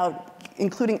thinking about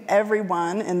including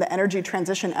everyone in the energy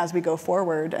transition as we go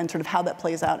forward and sort of how that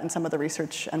plays out in some of the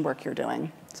research and work you're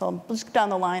doing? So I'll just down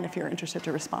the line if you're interested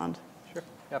to respond. Sure,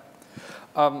 yep.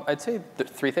 I'd say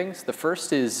 3 things. The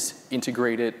first is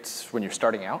integrate it when you're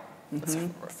starting out. That's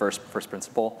our first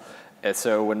principle. And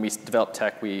so when we developed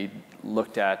tech, we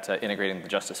looked at integrating the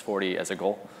Justice 40 as a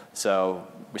goal. So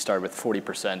we started with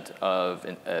 40% of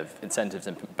incentives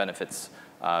and benefits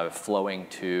flowing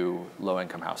to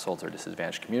low-income households or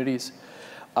disadvantaged communities.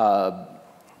 80%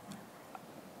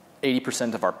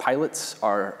 of our pilots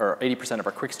or 80% of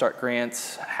our Quick Start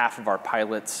grants, half of our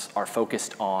pilots are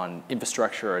focused on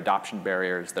infrastructure or adoption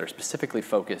barriers that are specifically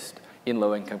focused in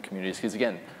low-income communities. Because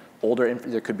again,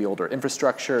 there could be older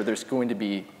infrastructure. There's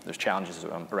challenges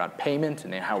around payment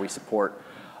and how we support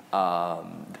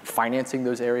financing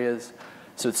those areas.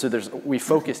 So we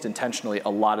focused intentionally a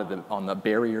lot on the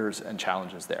barriers and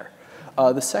challenges there.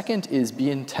 The second is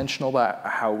be intentional about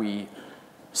how we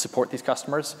support these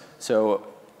customers. So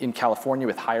in California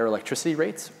with higher electricity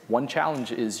rates, one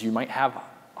challenge is you might have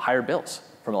higher bills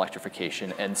from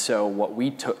electrification. And so what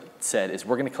we said is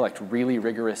we're going to collect really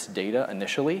rigorous data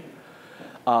initially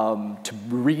to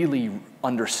really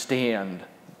understand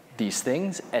these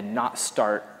things and not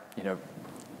start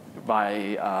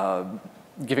by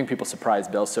giving people surprise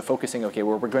bills. So focusing, okay,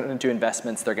 well, we're going to do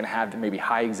investments. They're going to have maybe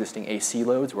high existing AC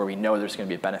loads where we know there's going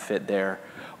to be a benefit there,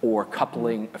 or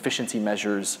coupling efficiency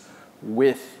measures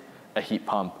with a heat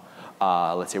pump,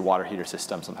 let's say water heater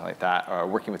system, something like that, or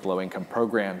working with low-income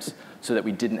programs so that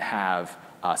we didn't have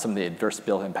some of the adverse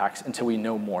bill impacts until we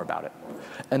know more about it.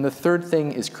 And the third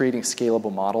thing is creating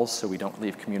scalable models so we don't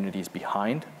leave communities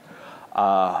behind.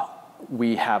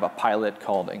 We have a pilot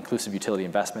called Inclusive Utility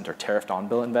Investment or Tariffed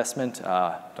On-Bill Investment.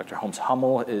 Dr. Holmes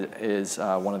Hummel is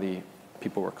one of the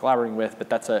people we're collaborating with, but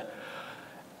that's a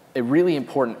really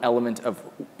important element of,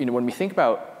 when we think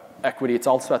about equity, it's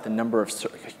also about the number of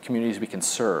communities we can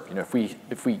serve. If we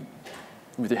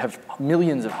have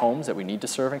millions of homes that we need to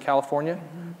serve in California,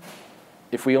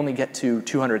 if we only get to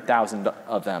 200,000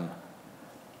 of them,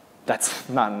 that's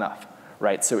not enough,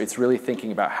 right? So it's really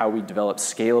thinking about how we develop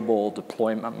scalable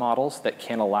deployment models that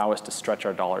can allow us to stretch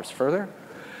our dollars further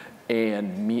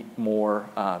and meet more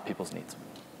people's needs.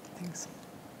 Thanks.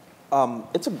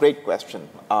 It's a great question.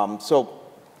 The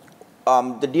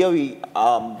DOE,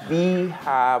 we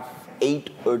have 8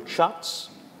 Earth shots.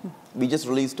 We just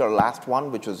released our last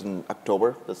one, which was in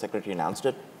October. The secretary announced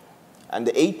it. And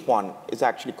the 8th one is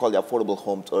actually called the Affordable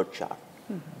Homes Earth Shot.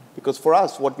 Because for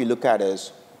us, what we look at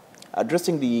is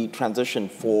addressing the transition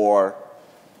for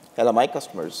LMI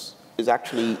customers is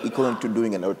actually equivalent to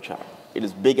doing an Earth Shot. It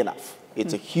is big enough.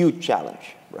 It's a huge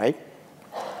challenge, right?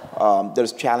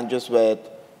 There's challenges with,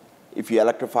 if you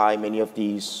electrify many of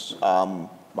these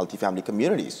multifamily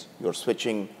communities, you're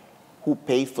switching who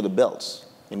pays for the bills.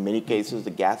 In many cases,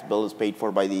 the gas bill is paid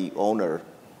for by the owner,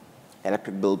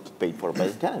 electric bill is paid for by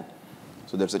the tenant.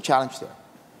 So there's a challenge there.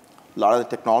 A lot of the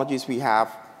technologies we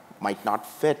have might not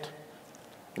fit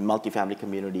in multifamily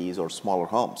communities or smaller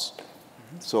homes.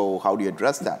 So how do you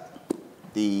address that?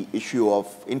 The issue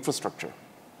of infrastructure.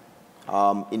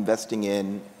 Investing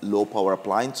in low power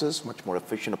appliances, much more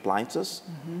efficient appliances,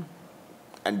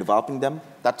 and developing them,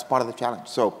 that's part of the challenge.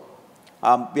 So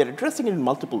we are addressing it in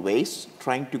multiple ways,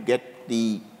 trying to get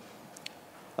the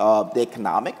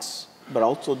economics, but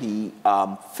also the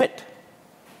fit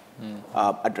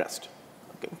addressed.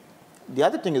 Okay. The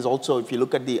other thing is also, if you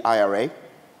look at the IRA,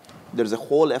 there's a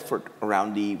whole effort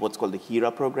around the what's called the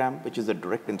HERA program, which is a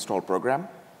direct install program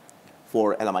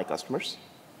for LMI customers.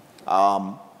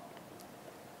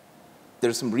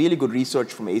 There's some really good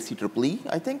research from ACEEE,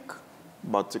 I think,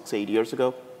 about 6 or 8 years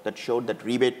ago, that showed that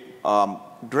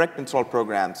direct install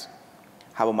programs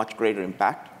have a much greater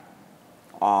impact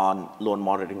on low and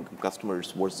moderate income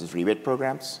customers versus rebate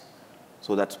programs.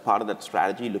 So that's part of that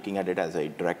strategy, looking at it as a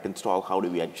direct install. How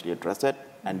do we actually address it?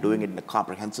 And doing it in a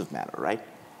comprehensive manner, right?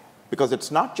 Because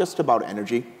it's not just about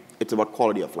energy, it's about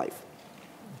quality of life.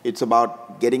 It's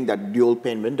about getting that dual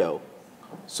pane window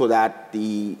so that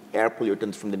the air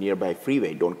pollutants from the nearby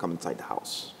freeway don't come inside the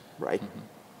house, right?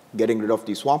 Getting rid of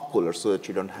the swamp coolers so that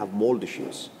you don't have mold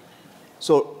issues.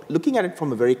 So looking at it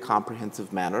from a very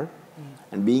comprehensive manner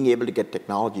and being able to get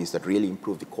technologies that really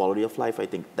improve the quality of life, I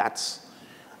think that's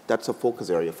a focus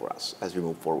area for us as we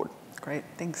move forward. Great,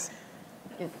 thanks.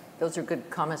 Yeah, those are good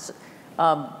comments.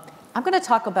 I'm going to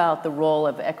talk about the role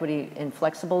of equity in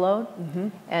flexible load.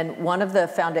 And one of the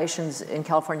foundations in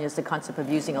California is the concept of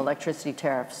using electricity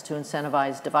tariffs to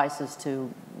incentivize devices to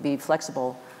be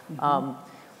flexible.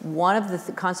 One of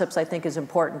the concepts I think is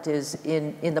important is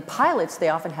in the pilots, they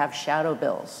often have shadow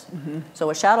bills. So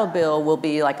a shadow bill will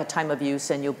be like a time of use,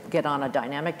 and you'll get on a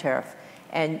dynamic tariff.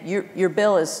 And your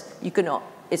bill is,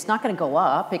 it's not going to go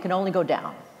up, it can only go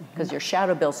down, because your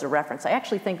shadow bill is the reference. I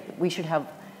actually think we should have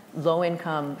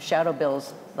low-income shadow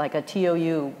bills, like a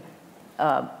TOU,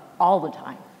 all the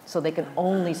time, so they can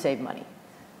only save money.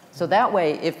 So that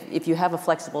way, if you have a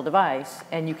flexible device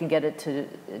and you can get it to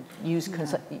use,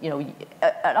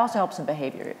 it also helps in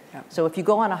behavior. Yeah. So if you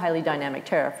go on a highly dynamic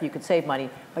tariff, you could save money,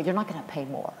 but you're not going to pay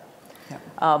more.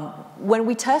 Yeah. When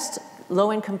we test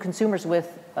low-income consumers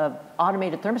with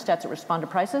automated thermostats that respond to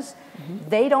prices,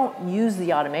 they don't use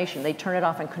the automation. They turn it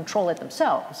off and control it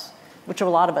themselves, which a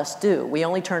lot of us do. We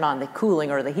only turn on the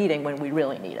cooling or the heating when we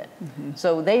really need it.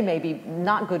 So they may be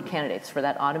not good candidates for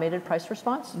that automated price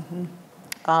response.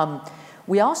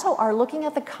 We also are looking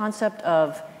at the concept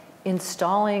of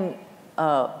installing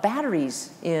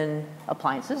batteries in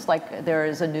appliances. Like there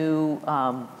is a new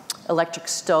electric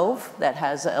stove that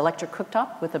has an electric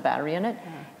cooktop with a battery in it.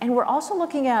 And we're also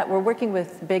looking at, we're working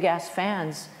with big-ass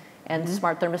fans and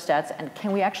smart thermostats, and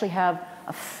can we actually have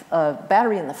a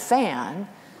battery in the fan,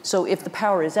 so if the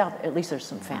power is out, at least there's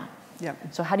some fan. Yep.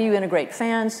 So how do you integrate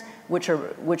fans, which are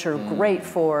great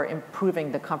for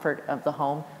improving the comfort of the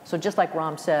home? So just like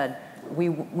Ram said, we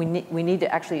need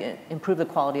to actually improve the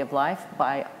quality of life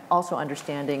by also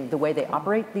understanding the way they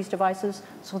operate these devices.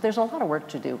 So there's a lot of work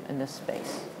to do in this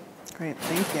space. Great,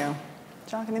 thank you.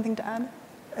 Jock, anything to add?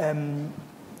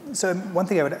 So one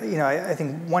thing I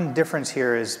think one difference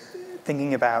here is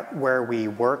thinking about where we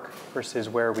work versus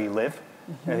where we live.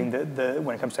 I think that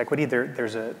when it comes to equity,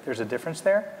 there's a difference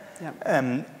there. Yep.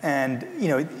 And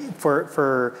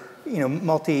for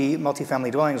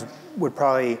multi-family dwellings would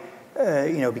probably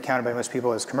be counted by most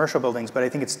people as commercial buildings, but I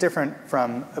think it's different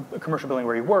from a commercial building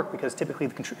where you work, because typically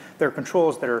there are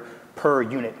controls that are per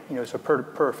unit, so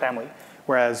per family.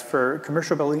 Whereas for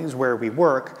commercial buildings where we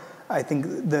work, I think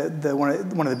one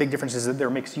of the big differences is that they're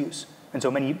mixed use. And so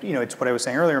many, it's what I was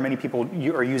saying earlier, many people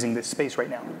are using this space right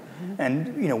now.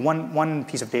 And one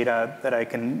piece of data that I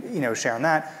can share on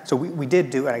that, so we did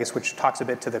do, and I guess which talks a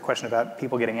bit to the question about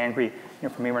people getting angry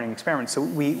from me running experiments. So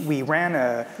we ran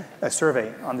a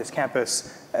survey on this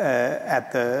campus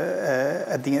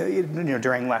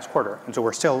during last quarter. And so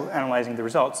we're still analyzing the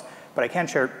results, but I can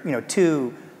share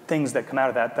two things that come out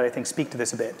of that I think speak to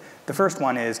this a bit. The first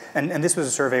one is, and this was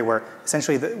a survey where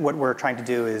essentially what we're trying to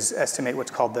do is estimate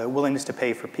what's called the willingness to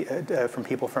pay from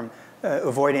people from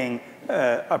avoiding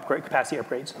capacity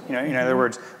upgrades. In other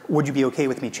words, would you be okay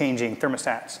with me changing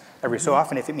thermostats every so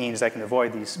often if it means I can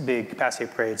avoid these big capacity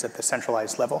upgrades at the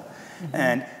centralized level?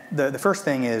 And the first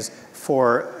thing is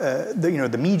for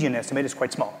the median estimate is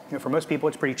quite small. For most people,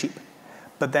 it's pretty cheap.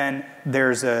 But then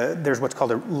there's what's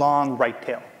called a long right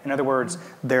tail. In other words,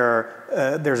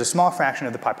 there's a small fraction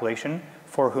of the population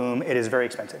for whom it is very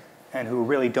expensive and who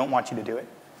really don't want you to do it.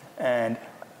 And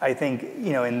I think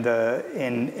in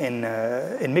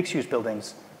mixed-use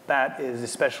buildings, that is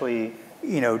especially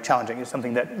challenging. It's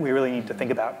something that we really need to think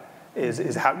about.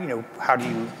 Is how do you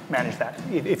manage that?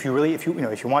 If you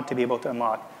want to be able to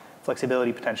unlock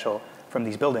flexibility potential from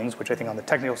these buildings, which I think on the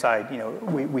technical side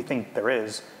we think there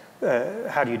is.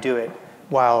 How do you do it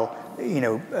while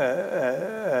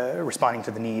responding to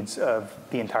the needs of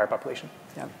the entire population?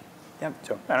 Yeah. Yep.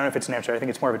 So I don't know if it's an answer. I think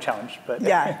it's more of a challenge. But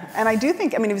yeah, and I do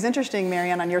think, it was interesting,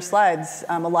 Marianne, on your slides,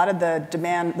 a lot of the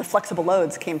demand, the flexible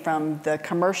loads came from the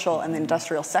commercial and the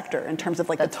industrial sector in terms of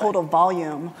the total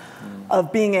volume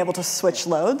of being able to switch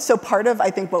loads. So part of,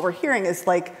 I think, what we're hearing is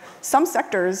some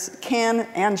sectors can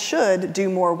and should do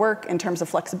more work in terms of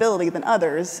flexibility than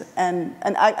others. And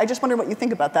I just wonder what you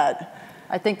think about that.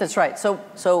 I think that's right. So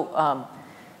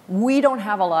we don't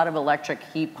have a lot of electric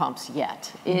heat pumps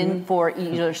yet for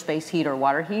either space heat or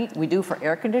water heat. We do for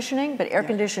air conditioning, but air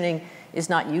conditioning is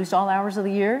not used all hours of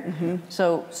the year.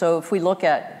 So if we look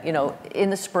at, in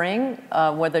the spring,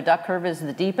 where the duct curve is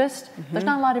the deepest, there's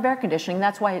not a lot of air conditioning.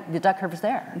 That's why the duct curve is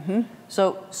there.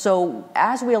 So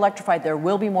as we electrify, there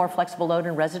will be more flexible load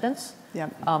in residents.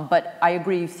 But I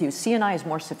agree with you. C&I is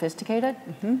more sophisticated,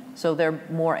 so they're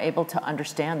more able to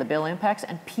understand the bill impacts,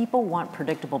 and people want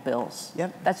predictable bills.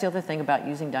 That's the other thing about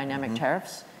using dynamic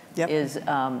tariffs. Is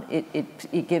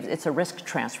it's a risk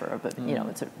transfer of it.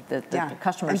 The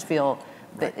customers feel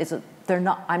that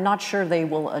I'm not sure they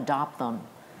will adopt them.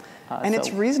 And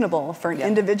it's reasonable for an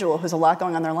individual who's a lot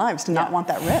going on in their lives to not want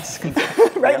that risk,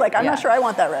 right? I'm not sure I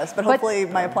want that risk, but hopefully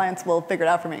my appliance will figure it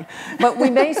out for me. But we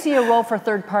may see a role for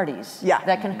third parties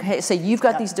that can say, you've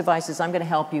got these devices, I'm going to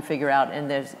help you figure out, and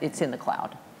it's in the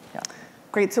cloud.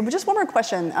 Great. So just one more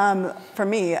question for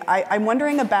me. I'm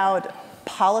wondering about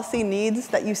policy needs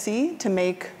that you see to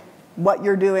make what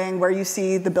you're doing, where you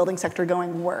see the building sector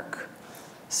going, work.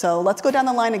 So let's go down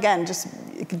the line again.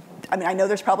 I know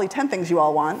there's probably 10 things you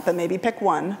all want, but maybe pick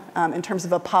one in terms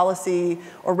of a policy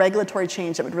or regulatory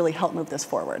change that would really help move this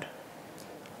forward.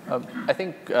 I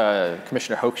think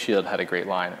Commissioner Hochschild had a great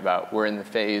line about we're in the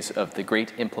phase of the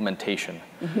great implementation.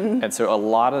 And so a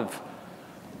lot of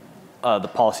the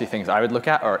policy things I would look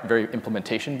at are very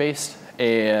implementation-based.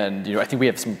 And I think we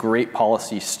have some great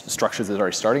policy structures that are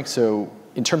already starting. So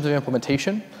in terms of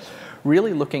implementation,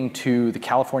 really looking to the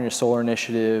California Solar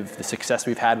Initiative, the success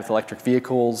we've had with electric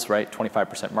vehicles, right,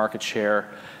 25% market share,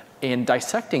 and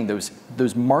dissecting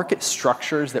those market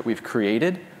structures that we've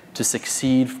created to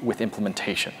succeed with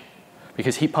implementation.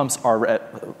 Because heat pumps are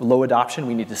at low adoption,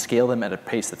 we need to scale them at a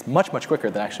pace that's much, much quicker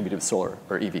than actually we do with solar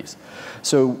or EVs.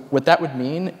 So what that would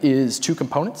mean is two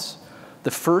components.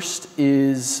 The first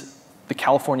is the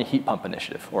California Heat Pump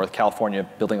Initiative, or the California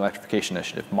Building Electrification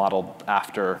Initiative, modeled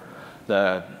after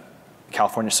the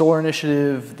California Solar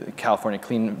Initiative, the California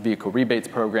Clean Vehicle Rebates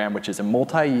Program, which is a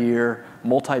multi-year,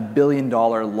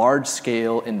 multi-billion-dollar,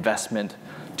 large-scale investment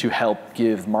to help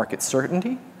give market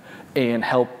certainty and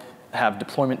help have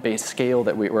deployment-based scale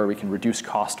where we can reduce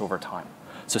cost over time.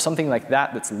 So something like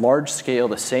that that's large-scale,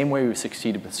 the same way we've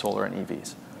succeeded with solar and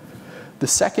EVs. The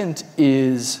second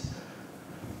is,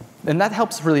 and that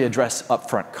helps really address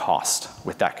upfront cost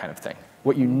with that kind of thing.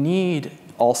 What you need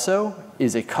also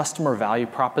is a customer value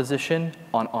proposition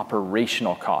on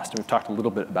operational cost. And we've talked a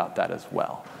little bit about that as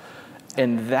well.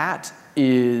 And that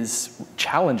is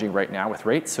challenging right now with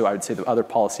rates. So I would say the other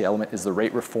policy element is the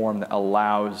rate reform that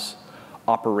allows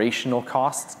operational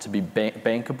costs to be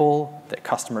bankable, that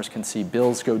customers can see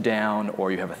bills go down,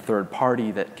 or you have a third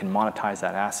party that can monetize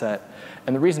that asset.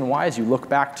 And the reason why is you look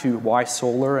back to why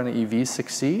solar and EVs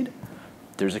succeed.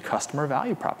 There's a customer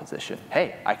value proposition.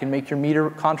 Hey, I can make your meter,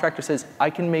 contractor says, I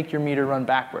can make your meter run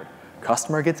backward.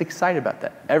 Customer gets excited about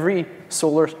that. Every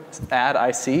solar ad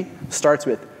I see starts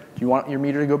with, You want your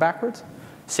meter to go backwards?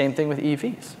 Same thing with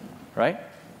EVs, right?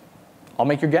 I'll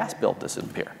make your gas bill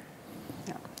disappear.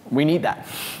 Yeah. We need that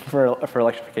for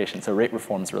electrification, so rate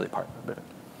reform is really part of it.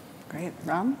 Great.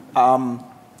 Ram?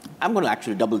 I'm going to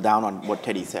actually double down on what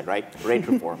Teddy said, right? Rate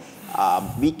reform.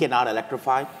 We cannot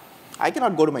electrify. I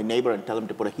cannot go to my neighbor and tell him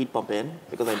to put a heat pump in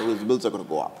because I know his bills are going to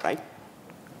go up, right?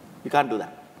 You can't do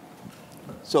that.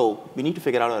 So we need to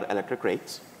figure out our electric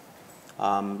rates.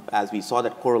 As we saw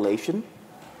that correlation,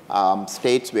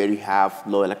 states where you have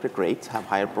low electric rates have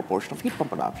higher proportion of heat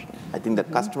pump adoption. I think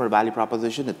that customer value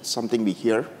proposition, it's something we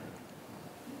hear,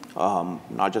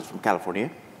 not just from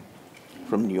California,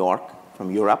 from New York,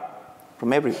 from Europe,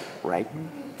 from everywhere, right?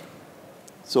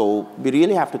 So we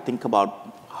really have to think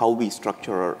about how we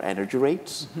structure our energy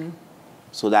rates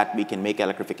so that we can make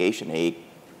electrification a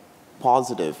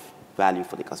positive value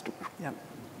for the customer. Yep.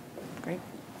 Great.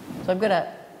 So I'm going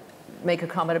to make a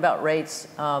comment about rates,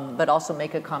 but also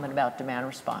make a comment about demand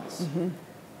response.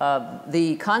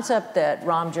 The concept that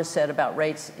Ram just said about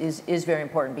rates is very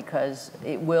important because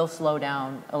it will slow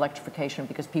down electrification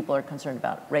because people are concerned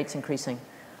about rates increasing.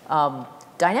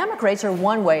 Dynamic rates are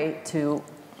one way to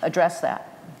address that.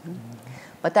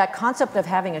 But that concept of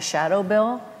having a shadow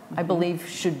bill, I believe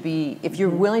should be, if you're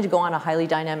willing to go on a highly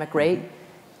dynamic rate,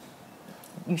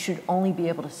 you should only be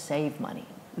able to save money.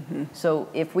 So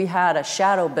if we had a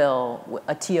shadow bill,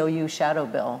 a TOU shadow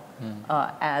bill,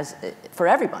 for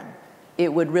everyone,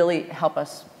 it would really help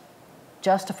us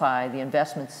justify the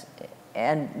investments,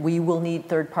 and we will need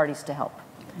third parties to help.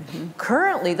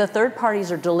 Currently, the third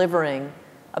parties are delivering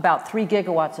about 3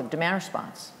 gigawatts of demand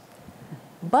response.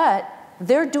 But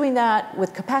they're doing that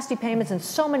with capacity payments and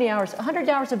so many hours, 100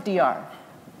 hours of DR.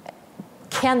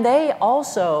 Can they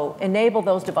also enable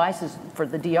those devices for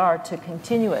the DR to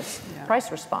continuous price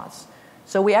response?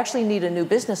 So we actually need a new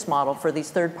business model for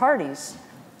these third parties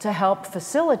to help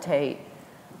facilitate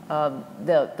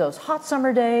those hot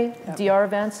summer day DR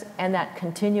events and that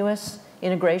continuous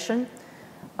integration.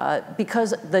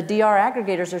 Because the DR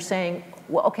aggregators are saying,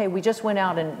 well, okay, we just went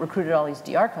out and recruited all these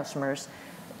DR customers.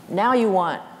 Now you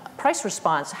want price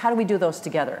response. How do we do those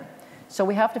together? So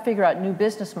we have to figure out new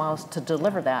business models to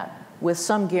deliver that with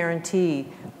some guarantee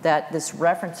that this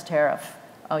reference tariff,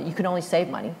 you can only save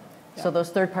money. So those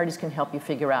third parties can help you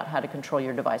figure out how to control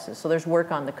your devices. So there's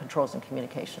work on the controls and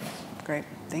communications. Great.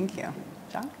 Thank you.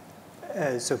 John?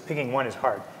 So picking one is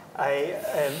hard.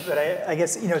 But I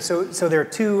guess, so there are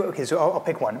two, okay, so I'll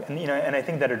pick one. And, and I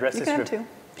think that addresses you can have two.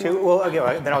 Well,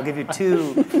 okay, then I'll give you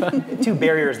two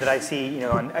barriers that I see,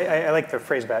 and I like the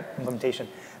phrase about implementation.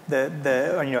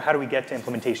 How do we get to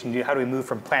implementation? How do we move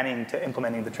from planning to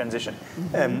implementing the transition?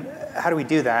 How do we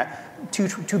do that?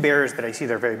 Two barriers that I see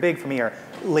that are very big for me are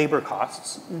labor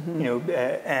costs,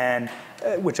 and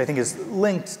which I think is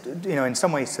linked, in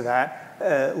some ways to that.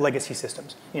 Legacy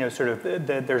systems,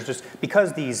 there's just,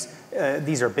 because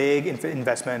these are big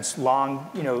investments, long,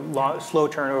 slow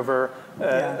turnover,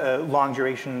 long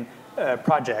duration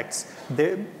projects.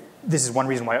 This is one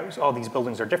reason why all these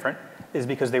buildings are different, is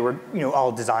because they were,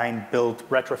 all designed, built,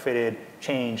 retrofitted,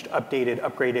 changed, updated,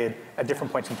 upgraded at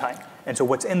different points in time. And so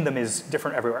what's in them is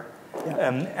different everywhere.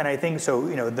 And I think so,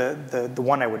 the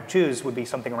one I would choose would be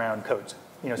something around codes,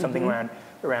 something around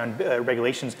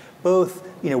regulations, both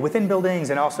within buildings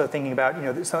and also thinking about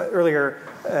earlier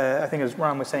I think as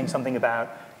Ron was saying something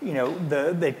about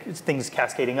the things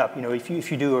cascading up.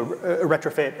 If you do a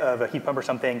retrofit of a heat pump or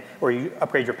something, or you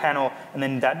upgrade your panel, and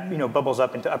then that bubbles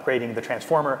up into upgrading the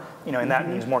transformer, and that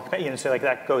means more, so like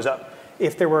that goes up.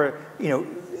 If there were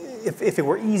if it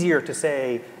were easier to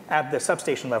say at the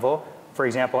substation level, for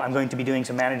example, I'm going to be doing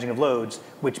some managing of loads,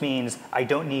 which means I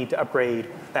don't need to upgrade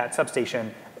that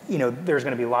substation. There's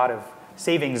going to be a lot of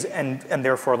savings and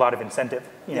therefore a lot of incentive,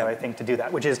 I think, to do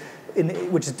that, which is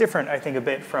different, I think, a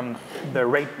bit from the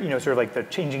rate, sort of like the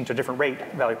changing to a different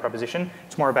rate value proposition.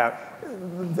 It's more about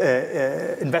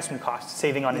investment costs,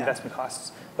 saving on investment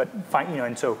costs. But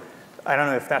and so I don't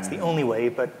know if that's the only way,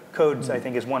 but codes, I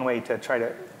think, is one way to try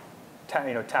to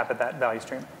tap at that value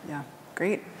stream. Yeah,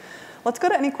 great. Let's go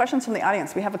to any questions from the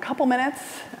audience. We have a couple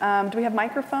minutes. Do we have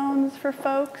microphones for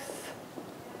folks?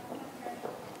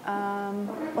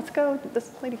 Let's go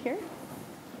this lady here.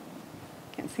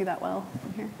 Can't see that well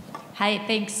from here. Hi,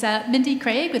 thanks. Mindy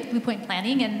Craig with Blue Point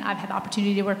Planning, and I've had the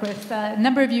opportunity to work with a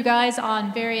number of you guys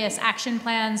on various action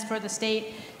plans for the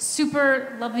state.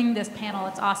 Super loving this panel.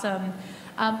 It's awesome.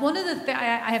 One of the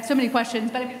I have so many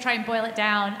questions, but I'm going to try and boil it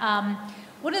down.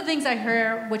 One of the things I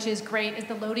hear, which is great, is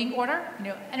the loading order.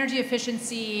 Energy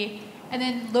efficiency, and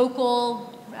then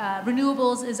local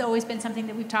renewables has always been something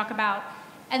that we've talked about.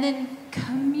 And then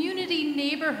community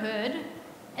neighborhood,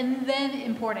 and then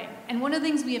importing. And one of the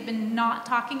things we have been not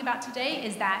talking about today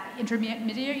is that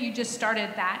intermediary, you just started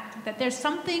that there's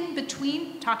something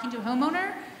between talking to a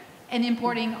homeowner and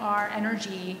importing our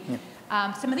energy.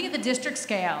 Something at the district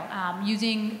scale,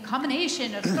 using a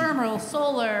combination of thermal,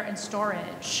 solar, and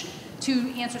storage to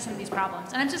answer some of these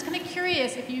problems. And I'm just kind of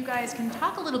curious if you guys can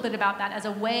talk a little bit about that as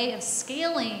a way of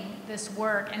scaling this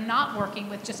work and not working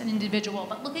with just an individual,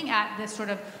 but looking at this sort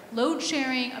of load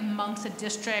sharing amongst a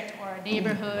district or a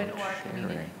neighborhood or a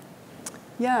community.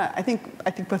 Yeah, I think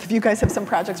both of you guys have some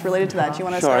projects related to that. Do you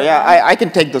want to Sure, start? yeah, I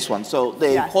can take this one. So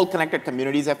the Yeah. whole Connected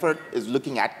Communities effort is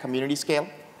looking at community scale.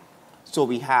 So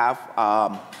we have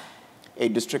a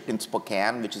district in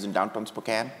Spokane, which is in downtown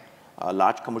Spokane, a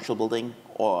large commercial building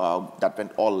that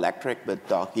went all electric with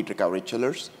heat recovery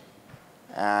chillers.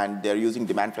 And they're using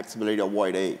demand flexibility to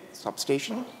avoid a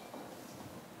substation.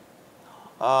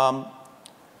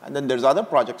 And then there's other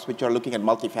projects which are looking at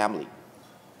multifamily,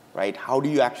 right? How do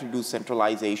you actually do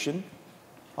centralization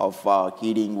of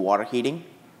heating, water heating?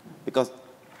 Because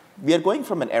we are going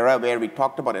from an era where we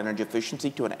talked about energy efficiency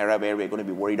to an era where we're going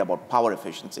to be worried about power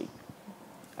efficiency.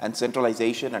 And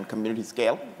centralization and community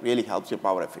scale really helps your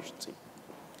power efficiency.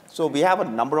 So we have a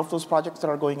number of those projects that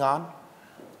are going on.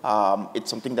 It's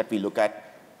something that we look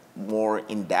at more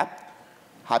in depth.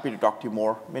 Happy to talk to you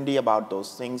more, Mindy, about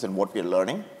those things and what we're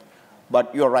learning.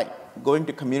 But you're right, going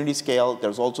to community scale,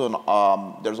 there's also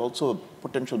a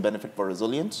potential benefit for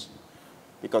resilience,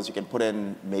 because you can put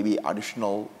in maybe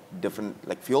additional different,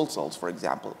 like fuel cells, for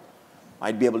example,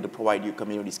 might be able to provide you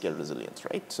community scale resilience,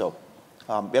 right? So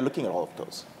we're looking at all of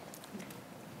those.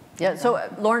 Yeah, so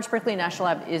Lawrence Berkeley National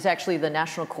Lab is actually the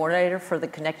national coordinator for the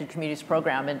Connected Communities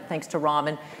program, and thanks to Ram.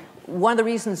 And one of the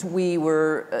reasons we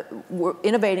were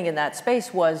innovating in that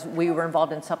space was we were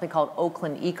involved in something called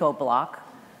Oakland Eco Block,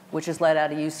 which is led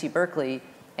out of UC Berkeley.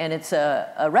 And it's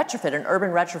a retrofit, an urban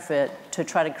retrofit, to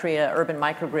try to create an urban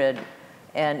microgrid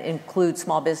and include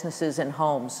small businesses and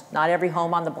homes. Not every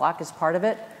home on the block is part of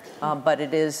it, but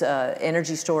it is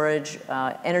energy storage,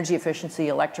 energy efficiency,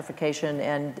 electrification,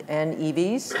 and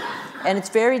EVs. And it's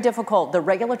very difficult. The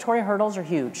regulatory hurdles are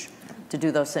huge to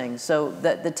do those things. So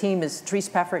the team is, Therese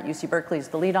Peffer at UC Berkeley is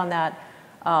the lead on that.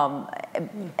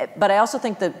 But I also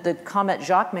think that the comment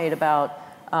Jacques made about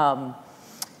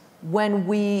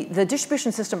the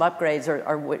distribution system upgrades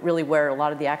are really where a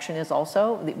lot of the action is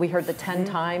also. We heard the 10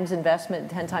 times investment,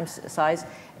 10 times size.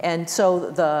 And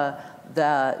so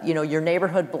your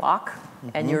neighborhood block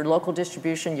and your local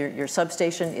distribution, your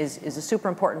substation is a super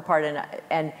important part.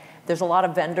 And there's a lot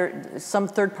of some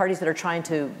third parties that are trying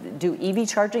to do EV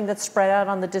charging that's spread out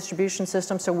on the distribution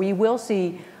system. So we will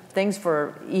see things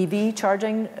for EV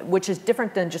charging, which is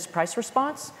different than just price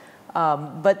response.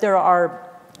 But there are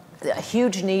a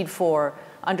huge need for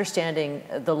understanding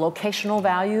the locational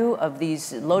value of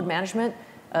these load management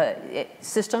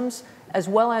systems, as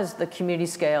well as the community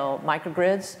scale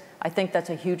microgrids. I think that's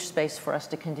a huge space for us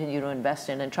to continue to invest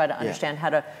in and try to understand how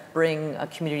to bring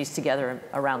communities together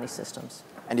around these systems.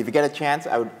 And if you get a chance,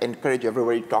 I would encourage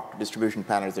everybody to talk to distribution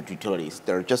planners at utilities.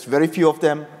 There are just very few of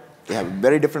them. They have a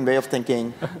very different way of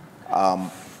thinking.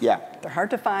 Yeah. They're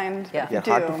hard to find. Yeah. They're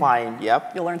hard to find,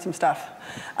 yep. You'll learn some stuff.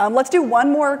 Let's do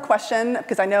one more question,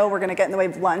 because I know we're going to get in the way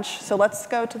of lunch. So let's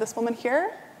go to this woman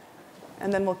here,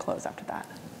 and then we'll close after that.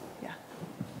 Yeah.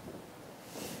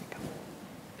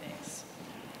 Thanks.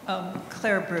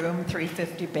 Claire Broom,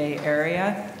 350 Bay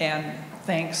Area, and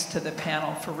thanks to the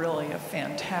panel for really a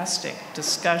fantastic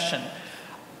discussion.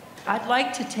 I'd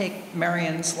like to take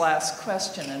Marion's last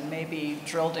question and maybe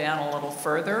drill down a little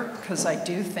further, because I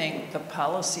do think the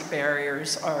policy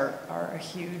barriers are a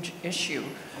huge issue.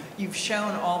 You've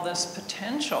shown all this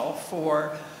potential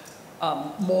for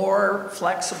more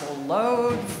flexible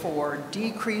load, for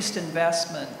decreased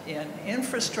investment in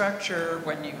infrastructure,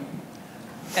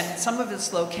 and some of it's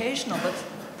locational, but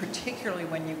particularly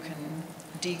when you can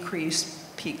decrease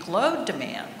peak load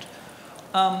demand.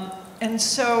 And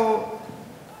so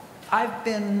I've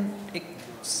been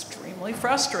extremely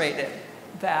frustrated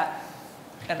that,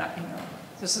 and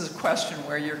this is a question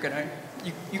where you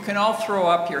can all throw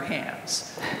up your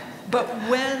hands. But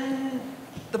when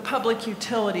the Public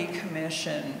Utility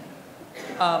Commission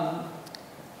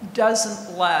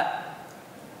doesn't let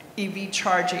EV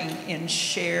charging in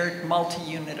shared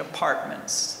multi-unit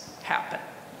apartments happen,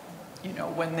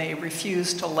 when they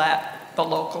refuse to let the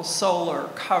local solar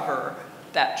cover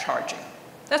that charging,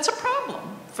 that's a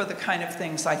problem for the kind of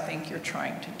things I think you're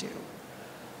trying to do.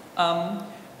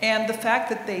 And the fact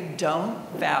that they don't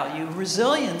value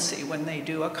resiliency when they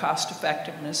do a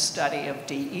cost-effectiveness study of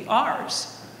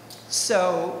DERs.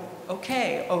 So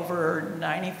okay, over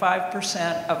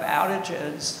 95% of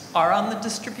outages are on the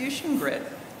distribution grid.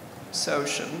 So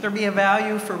shouldn't there be a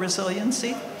value for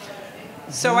resiliency?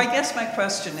 So I guess my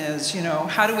question is,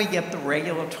 how do we get the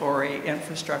regulatory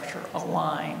infrastructure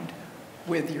aligned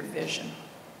with your vision?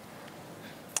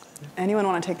 Anyone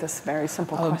want to take this very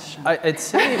simple question? I'd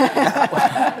say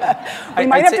we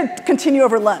might have to continue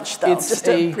over lunch, though, just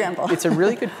to preamble. It's a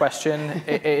really good question,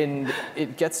 and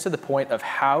it gets to the point of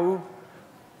how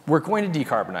we're going to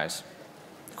decarbonize.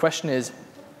 The question is,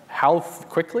 how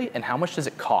quickly and how much does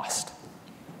it cost?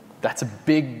 That's a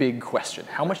big, big question.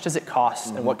 How much does it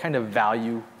cost, and what kind of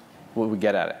value will we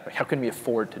get at it? Like, how can we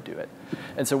afford to do it?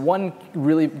 And so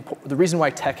the reason why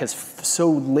tech is so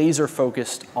laser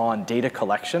focused on data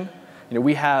collection,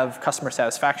 we have customer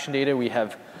satisfaction data. We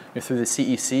have, through the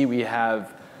CEC, we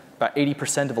have about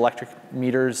 80% of electric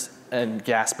meters and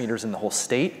gas meters in the whole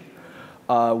state,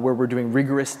 where we're doing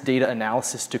rigorous data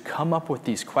analysis to come up with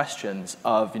these questions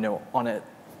of,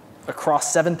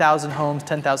 across 7,000 homes,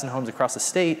 10,000 homes across the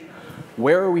state,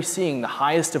 where are we seeing the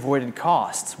highest avoided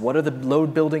costs? What are the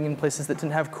load building in places that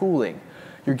didn't have cooling?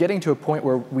 You're getting to a point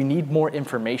where we need more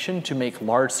information to make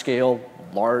large-scale,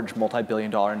 large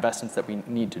multi-billion-dollar investments that we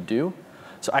need to do.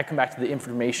 So I come back to the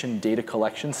information data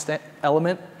collection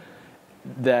element,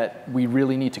 that we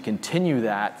really need to continue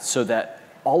that so that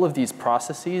all of these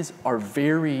processes are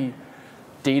very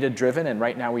data-driven, and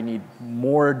right now we need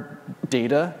more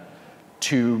data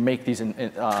to make these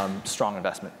strong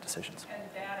investment decisions.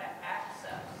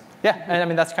 Yeah, and I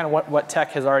mean, that's kind of what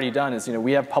tech has already done is,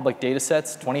 we have public data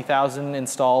sets, 20,000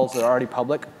 installs that are already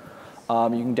public. You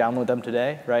can download them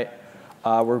today, right?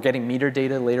 We're getting meter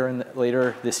data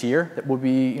later this year that will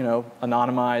be,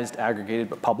 anonymized, aggregated,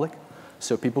 but public.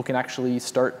 So people can actually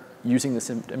start using this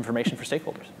information for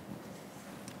stakeholders.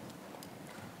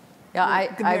 Yeah,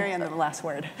 Good Marianne, the last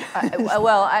word.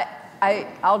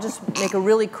 I'll just make a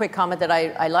really quick comment that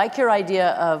I like your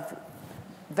idea of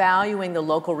valuing the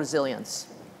local resilience.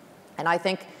 And I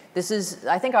think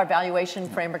our valuation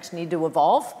frameworks need to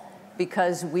evolve,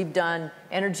 because we've done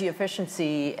energy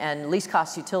efficiency and least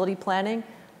cost utility planning,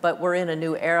 but we're in a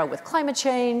new era with climate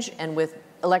change and with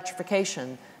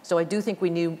electrification. So I do think we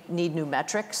need new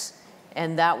metrics,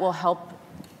 and that will help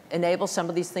enable some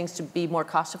of these things to be more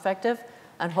cost effective.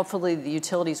 And hopefully the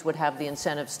utilities would have the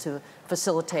incentives to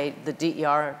facilitate the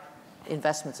DER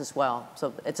investments as well.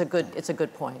 So it's a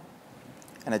good point.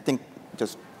 And I think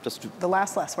just to the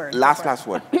last word. Last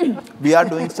word. We are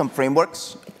doing some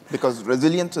frameworks, because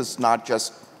resilience is not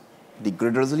just the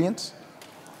grid resilience.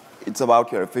 It's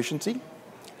about your efficiency.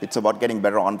 It's about getting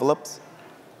better envelopes.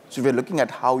 So we're looking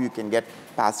at how you can get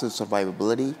passive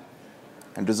survivability,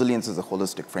 and resilience is a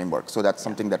holistic framework. So that's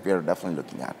something that we are definitely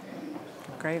looking at.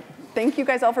 Great. Thank you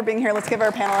guys all for being here. Let's give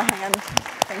our panel a hand.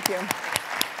 Thank you.